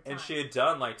 wasting your time. And she had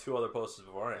done like 2 other posters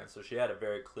beforehand, so she had a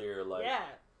very clear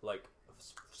like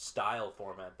style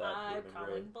format that would have been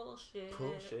great. Bullshit.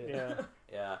 Yeah.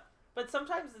 Yeah. But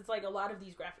sometimes it's like a lot of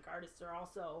these graphic artists are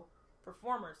also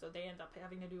performers, so they end up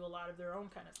having to do a lot of their own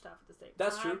kind of stuff at the same time.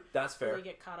 That's true. That's fair. So they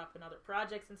get caught up in other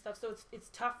projects and stuff. So it's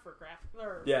tough for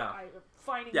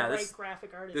finding Yeah, the right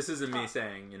graphic artist. This isn't me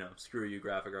saying, screw you,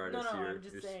 graphic artists. No, I'm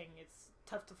just saying it's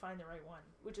tough to find the right one,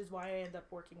 which is why I end up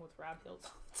working with Rob Hills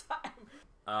all the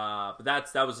time. But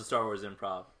that was the Star Wars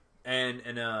improv, and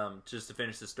just to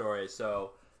finish the story,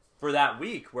 so for that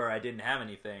week where I didn't have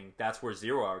anything, that's where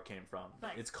 0 Hour came from.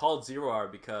 Nice. It's called 0 Hour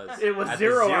because it was at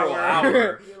 0 the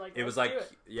hour. It was like,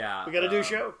 yeah, we gotta do a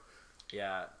show.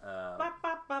 Yeah,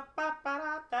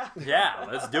 yeah,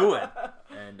 let's do it.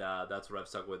 And that's what I've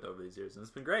stuck with over these years, and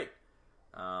it's been great.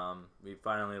 We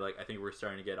finally I think we're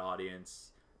starting to get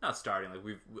audience. Not starting,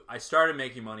 I started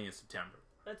making money in September.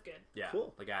 That's good. Yeah,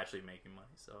 cool. Actually making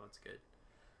money, so it's good.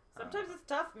 Sometimes it's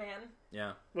tough, man.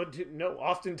 Yeah. Well, no,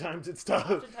 oftentimes it's tough.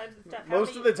 Oftentimes it's tough.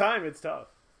 Most of the time it's tough.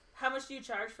 How much do you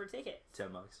charge for tickets? $10.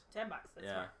 $10. That's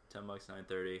 $10,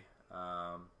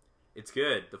 $9.30. It's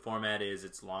good. The format is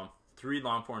it's long. 3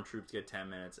 long form troops get 10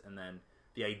 minutes, and then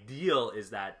the ideal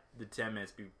is that the 10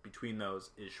 minutes between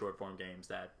those is short form games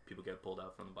that people get pulled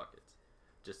out from the buckets,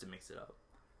 just to mix it up.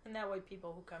 And that way,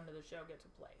 people who come to the show get to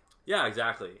play. Yeah,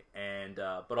 exactly. And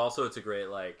but also it's a great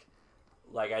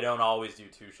I don't always do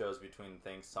 2 shows between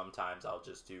things. Sometimes I'll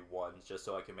just do 1 just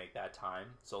so I can make that time.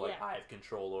 So I have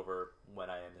control over when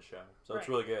I end the show. So It's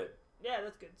really good. Yeah,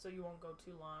 that's good. So you won't go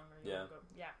too long. Or you won't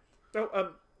go,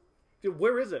 Oh,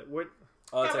 where is it?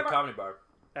 It's at Comedy Bar.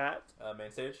 At? Main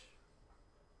stage.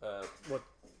 What?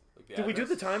 Did we do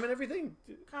the time and everything?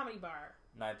 Comedy Bar.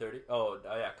 9:30. Oh,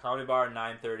 yeah, Comedy Bar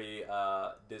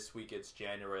 9:30. This week it's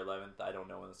January 11th. I don't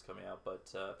know when this is coming out, but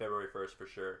February 1st for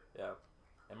sure. Yeah,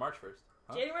 and March 1st.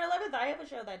 Huh? January 11th. I have a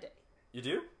show that day. You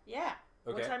do? Yeah.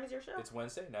 Okay. What time is your show? It's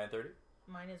Wednesday, 9:30.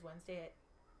 Mine is Wednesday at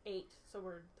 8. So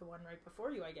we're the one right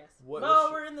before you, I guess.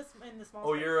 We're in the small.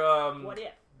 Oh, space. you're What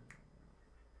if?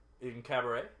 In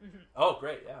Cabaret. Mm-hmm. Oh,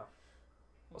 great! Yeah.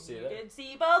 We'll see you there. You can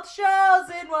see both shows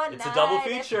in one It's night. a double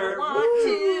feature. If you want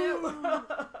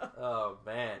to. Oh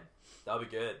man, that'll be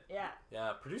good. Yeah.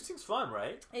 Yeah, producing's fun,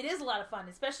 right? It is a lot of fun,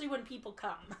 especially when people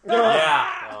come.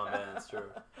 Yeah. Oh man, that's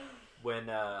true. When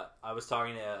I was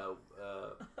talking to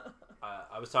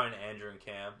Andrew and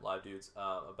Cam, live dudes,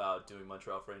 about doing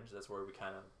Montreal Fringe. That's where we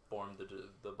kind of formed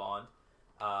the bond.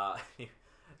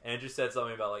 Andrew said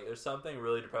something about there's something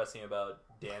really depressing about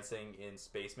dancing in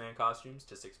spaceman costumes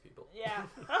to 6 people. Yeah.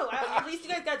 Oh, at least you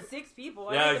guys got 6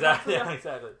 people. Yeah, exactly.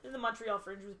 The Montreal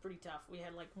Fringe was pretty tough. We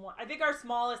had 1. I think our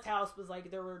smallest house was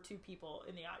there were 2 people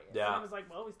in the audience. Yeah. And it was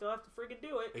well, we still have to freaking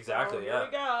do it. Exactly. So yeah. Here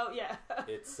we go. Yeah.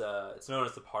 It's known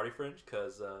as the Party Fringe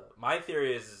because my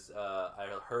theory is I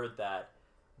heard that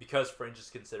because Fringe is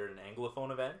considered an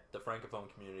Anglophone event, the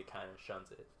Francophone community kind of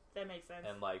shuns it. That makes sense.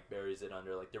 And buries it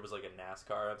under there was a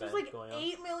NASCAR event going on.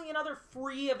 There's 8 million other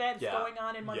free events going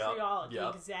on in Montreal at the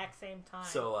exact same time.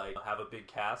 So have a big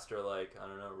cast or I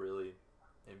don't know, really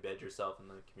embed yourself in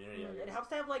the community. It helps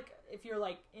to have if you're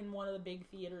in one of the big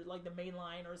theaters the main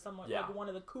line or somewhat one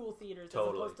of the cool theaters as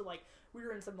opposed to we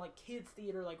were in some kids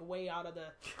theater way out of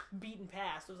the beaten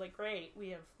path. So it was great,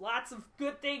 we have lots of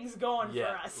good things going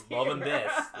for us here.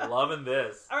 Loving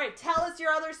this. All right, tell us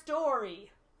your other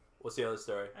story. What's the other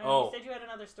story? You said you had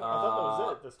another story. I thought that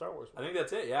was it, the Star Wars one. I think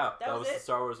that's it, yeah. That was it? the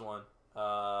Star Wars one.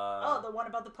 The one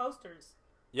about the posters.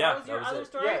 Yeah, that was your other it.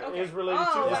 story? Yeah, okay. it was related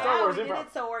to the Star Wars we improv. did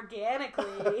it so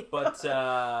organically. But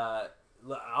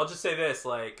I'll just say this,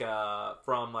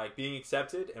 from being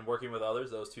accepted and working with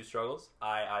others, those 2 struggles,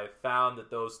 I found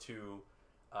that those 2,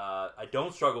 I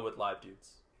don't struggle with live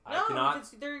dudes. No,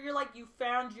 because you're you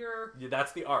found your. Yeah,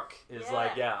 that's the arc. Is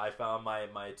I found my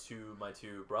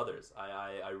two brothers.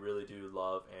 I really do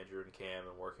love Andrew and Cam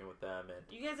and working with them, and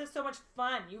you guys have so much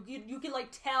fun. You can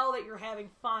tell that you're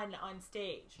having fun on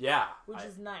stage. Yeah, which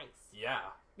is nice. Yeah.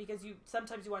 Because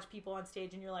sometimes you watch people on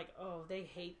stage and you're oh, they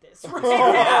hate this. Right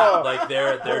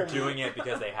yeah, they're doing it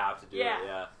because they have to do it.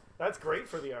 Yeah. That's great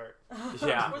for the art.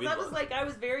 Yeah. I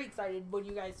was very excited when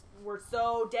you guys were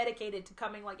so dedicated to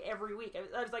coming every week.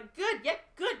 I was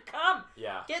good, come.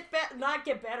 Yeah. Not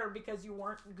get better because you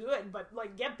weren't good, but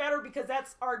get better because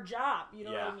that's our job. You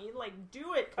know what I mean?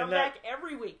 Do it. Come back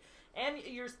every week. And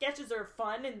your sketches are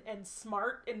fun and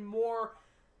smart and more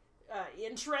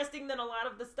interesting than a lot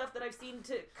of the stuff that I've seen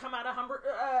to come out of Humber.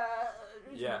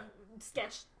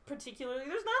 Sketch particularly.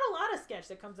 There's not a lot of sketch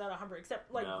that comes out of Humber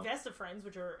except Vesta Friends,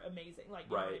 which are amazing. You know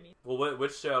what I mean? Well,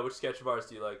 which sketch of ours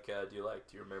do you like? Do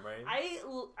you remember any?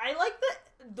 I like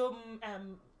the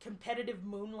competitive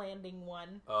moon landing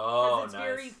one. Oh, it's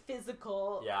very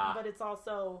physical. Yeah. But it's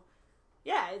also,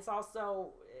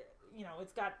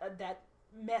 it's got that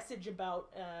message about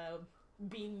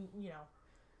being,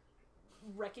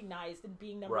 recognized and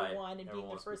being number one and being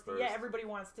the first. Yeah, everybody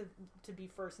wants to be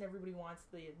first and everybody wants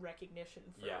the recognition.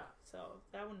 So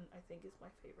that one I think is my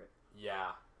favorite.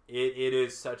 Yeah. It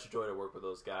is such a joy to work with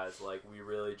those guys. Like, we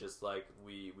really just, like,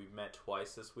 we've met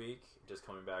twice this week, just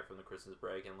coming back from the Christmas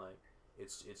break, and, like,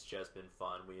 it's just been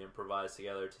fun. We improvise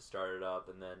together to start it up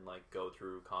and then, like, go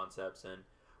through concepts, and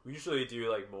we usually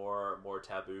do, like, more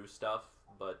taboo stuff,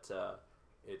 but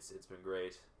it's been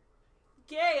great.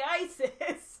 Gay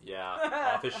ISIS!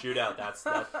 Yeah, Office Shootout. That's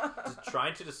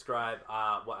trying to describe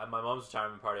at my mom's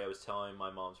retirement party. I was telling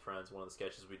my mom's friends one of the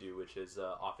sketches we do, which is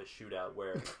Office Shootout,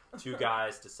 where two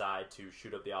guys decide to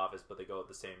shoot up the office, but they go out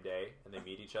the same day and they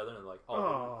meet each other and they're like,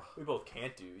 we both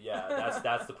can't do. Yeah,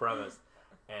 that's the premise.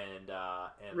 And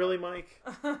really, Mike?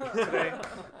 Today?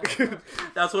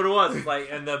 That's what it was. It's like,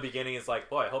 in the beginning, it's like,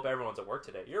 boy, I hope everyone's at work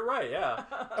today. You're right, yeah.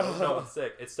 No one's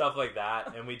sick. It's stuff like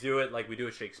that, and we do it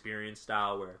Shakespearean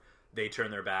style where they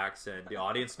turn their backs and the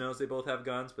audience knows they both have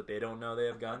guns, but they don't know they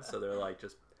have guns, so they're like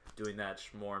just doing that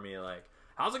schmormy, like,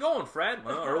 how's it going, Fred?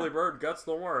 Well, early bird guts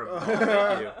the worm. Oh,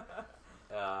 thank you.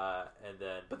 And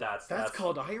then, but that's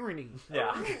called irony.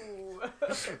 Yeah.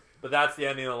 But that's the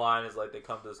ending of the line, is like they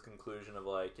come to this conclusion of,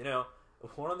 like,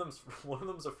 if one of them's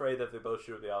afraid that if they both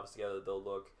shoot up the office together, they'll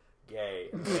look gay.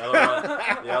 And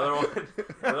the other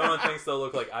one thinks they'll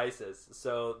look like ISIS.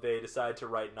 So they decide to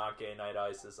write "Not Gay Night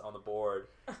ISIS" on the board,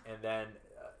 and then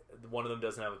one of them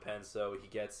doesn't have a pen, so he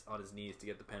gets on his knees to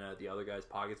get the pen out of the other guy's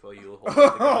pockets while he holds the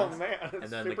guns. Oh man!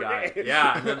 And then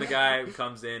the guy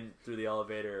comes in through the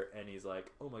elevator, and he's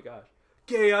like, "Oh my gosh,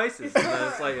 gay ISIS!" And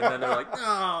then and then they're like,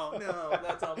 "No,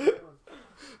 that's all."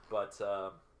 But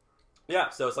so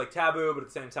it's like taboo, but at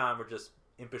the same time, we're just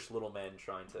impish little men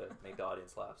trying to make the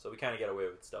audience laugh. So we kind of get away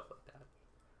with stuff like that.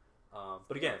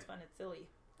 But again, it's fun. It's silly.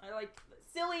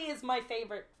 Silly is my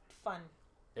favorite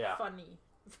funny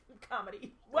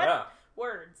comedy. What? Yeah.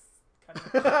 Words.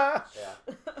 Yeah,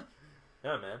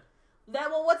 man.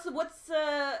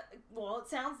 It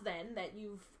sounds then that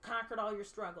you've conquered all your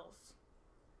struggles.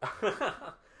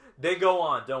 They go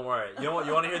on, don't worry. You know what?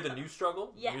 You want to hear the new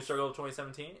struggle? Yes. The new struggle of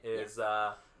 2017 is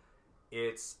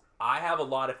it's I have a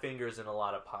lot of fingers in a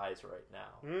lot of pies right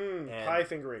now. Pie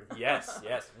fingering. Yes.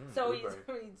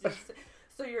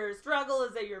 So your struggle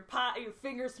is that your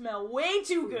fingers smell way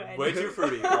too good. Way too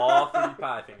fruity. All fruity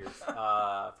pie fingers.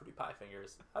 Fruity pie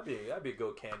fingers. That'd be a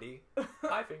good candy.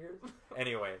 Pie fingers.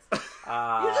 Anyways. You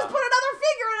just put another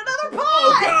finger in another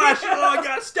pie! Oh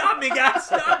gosh, stop me, guys,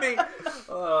 stop me!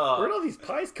 Where'd all these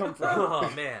pies come from? Oh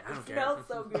man, I don't care. It smells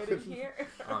so good in here.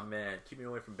 Oh man, keep me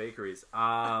away from bakeries.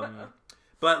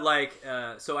 But like,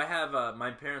 so I have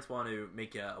my parents want to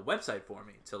make a website for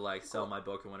me to like sell my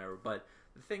book and whatever. But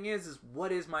the thing is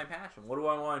what is my passion? What do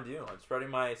I want to do? I'm spreading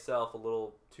myself a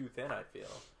little too thin, I feel,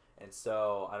 and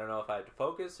so I don't know if I have to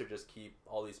focus or just keep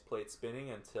all these plates spinning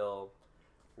until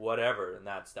whatever. And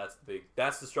that's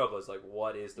the struggle. Is like,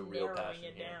 what is the real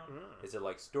passion here? Is it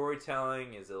like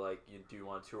storytelling? Is it like, do you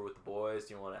want to tour with the boys?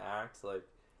 Do you want to act? Like,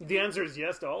 the answer is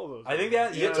yes to all of those. I think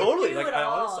that totally. Like, I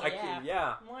honestly,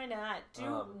 Why not?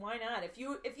 Why not? If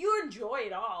you enjoy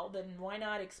it all, then why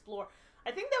not explore? I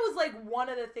think that was like one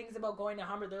of the things about going to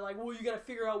Humber. They're like, well, you got to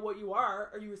figure out what you are.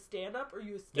 Are you a stand-up? Are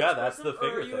you a sketch that's person? the figure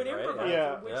or are you thing, an right? improviser?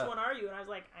 Yeah. Which one are you? And I was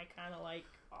like, I kind of like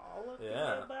all of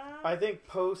the above. I think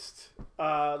post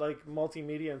like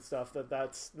multimedia and stuff,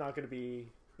 that's not going to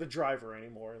be the driver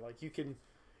anymore. Like, you can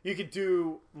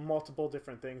do multiple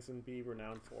different things and be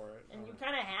renowned for it. And you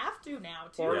kind of have to now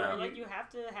too. Like, you have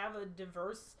to have a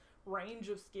diverse range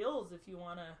of skills if you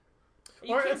want to.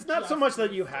 Or it's not so much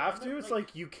that you have to; it's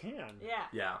like you can.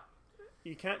 Yeah.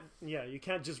 You can't. Yeah, you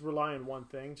can't just rely on one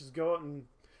thing. Just go out and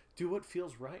do what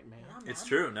feels right, man. Yeah, man. It's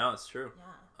true. No, it's true.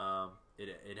 Yeah.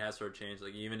 It has sort of changed.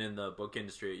 Like, even in the book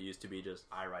industry, it used to be just,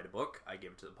 I write a book, I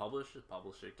give it to the publisher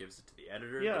gives it to the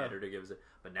editor, the editor gives it.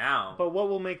 But now, but what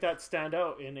will make that stand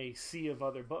out in a sea of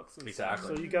other books? And exactly.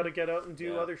 Stuff? So you got to get out and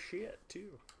do other shit too.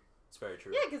 It's very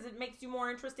true. Yeah, because it makes you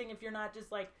more interesting if you're not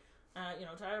just like,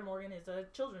 Tyler Morgan is a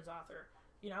children's author.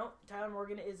 Tyler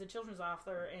Morgan is a children's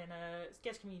author and a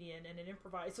sketch comedian and an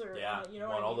improviser. Yeah, and,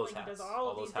 all those like, hats. He does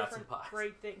all of these hats different and pies.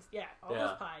 great things. Yeah, all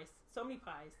those pies. So many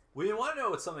pies. Well, you want to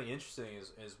know what's something interesting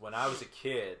is when I was a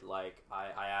kid, like,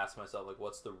 I asked myself, like,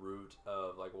 what's the root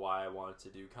of, like, why I wanted to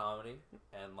do comedy?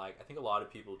 And, like, I think a lot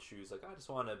of people choose, like, I just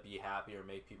want to be happy or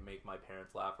make my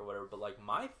parents laugh or whatever. But, like,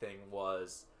 my thing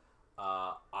was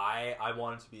I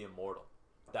wanted to be immortal.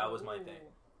 That was my thing.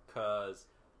 Because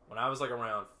when I was, like,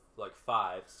 around like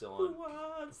 5 still on. Who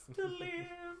wants to live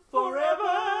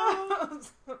forever?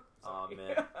 Oh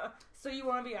man. So you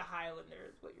want to be a Highlander,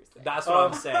 is what you're saying? That's what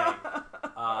I'm saying.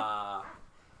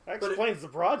 That explains the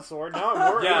broadsword. Now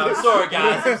I'm worried. Yeah, I'm sorry,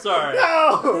 guys. I'm sorry.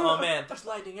 No! Oh man, there's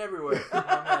lightning everywhere. Oh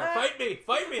man,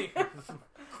 fight me!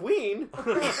 Queen?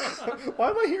 Why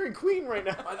am I hearing Queen right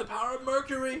now? By the power of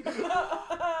Mercury.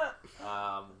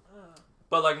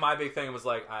 But like my big thing was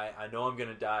like I know I'm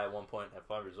gonna die at one point at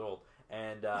 5 years old,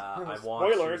 and I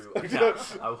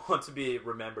want to be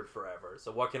remembered forever.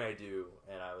 So what can I do?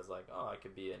 And I was like, oh, I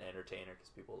could be an entertainer because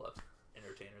people love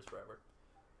entertainers forever.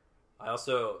 I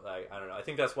also I don't know. I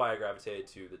think that's why I gravitated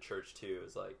to the church too.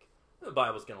 Is like the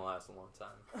Bible's gonna last a long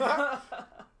time.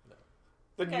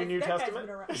 The New Testament?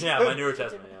 Yeah, my New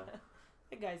Testament, yeah.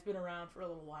 That guy's been around for a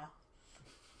little while.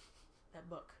 That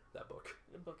book. The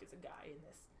book is a guy in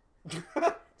this.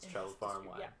 It's traveled far and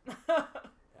wide. Yeah.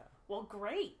 Well,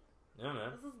 great. Yeah,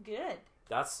 man. This is good.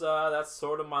 That's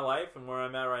sort of my life and where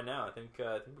I'm at right now. I think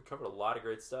we covered a lot of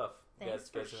great stuff. Thanks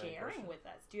for sharing with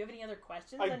us. Do you have any other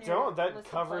questions? I don't. That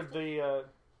covered the...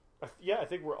 I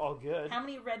think we're all good. How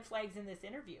many red flags in this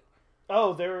interview?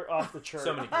 Oh, they're off the chart.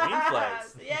 So many green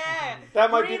flags. Yeah.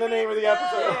 That might be the name of the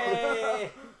episode.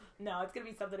 Hey. No, it's going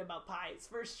to be something about pies,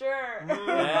 for sure.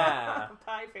 Yeah.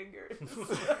 Pie fingers.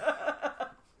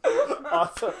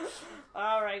 Awesome.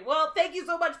 All right. Well, thank you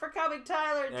so much for coming,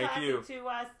 Tyler, and Thank talking you. to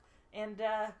us. And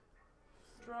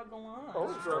struggle on.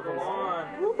 Oh, struggle on.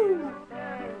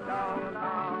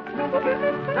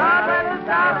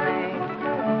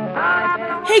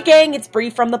 Hey, gang, it's Bree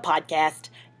from the podcast.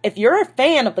 If you're a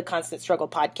fan of the Constant Struggle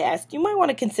podcast, you might want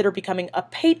to consider becoming a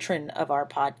patron of our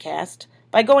podcast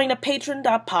by going to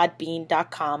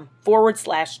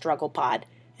patron.podbean.com/strugglepod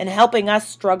and helping us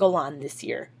struggle on this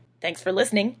year. Thanks for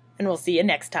listening, and we'll see you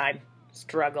next time.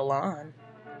 Struggle on.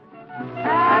 And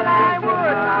I would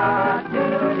not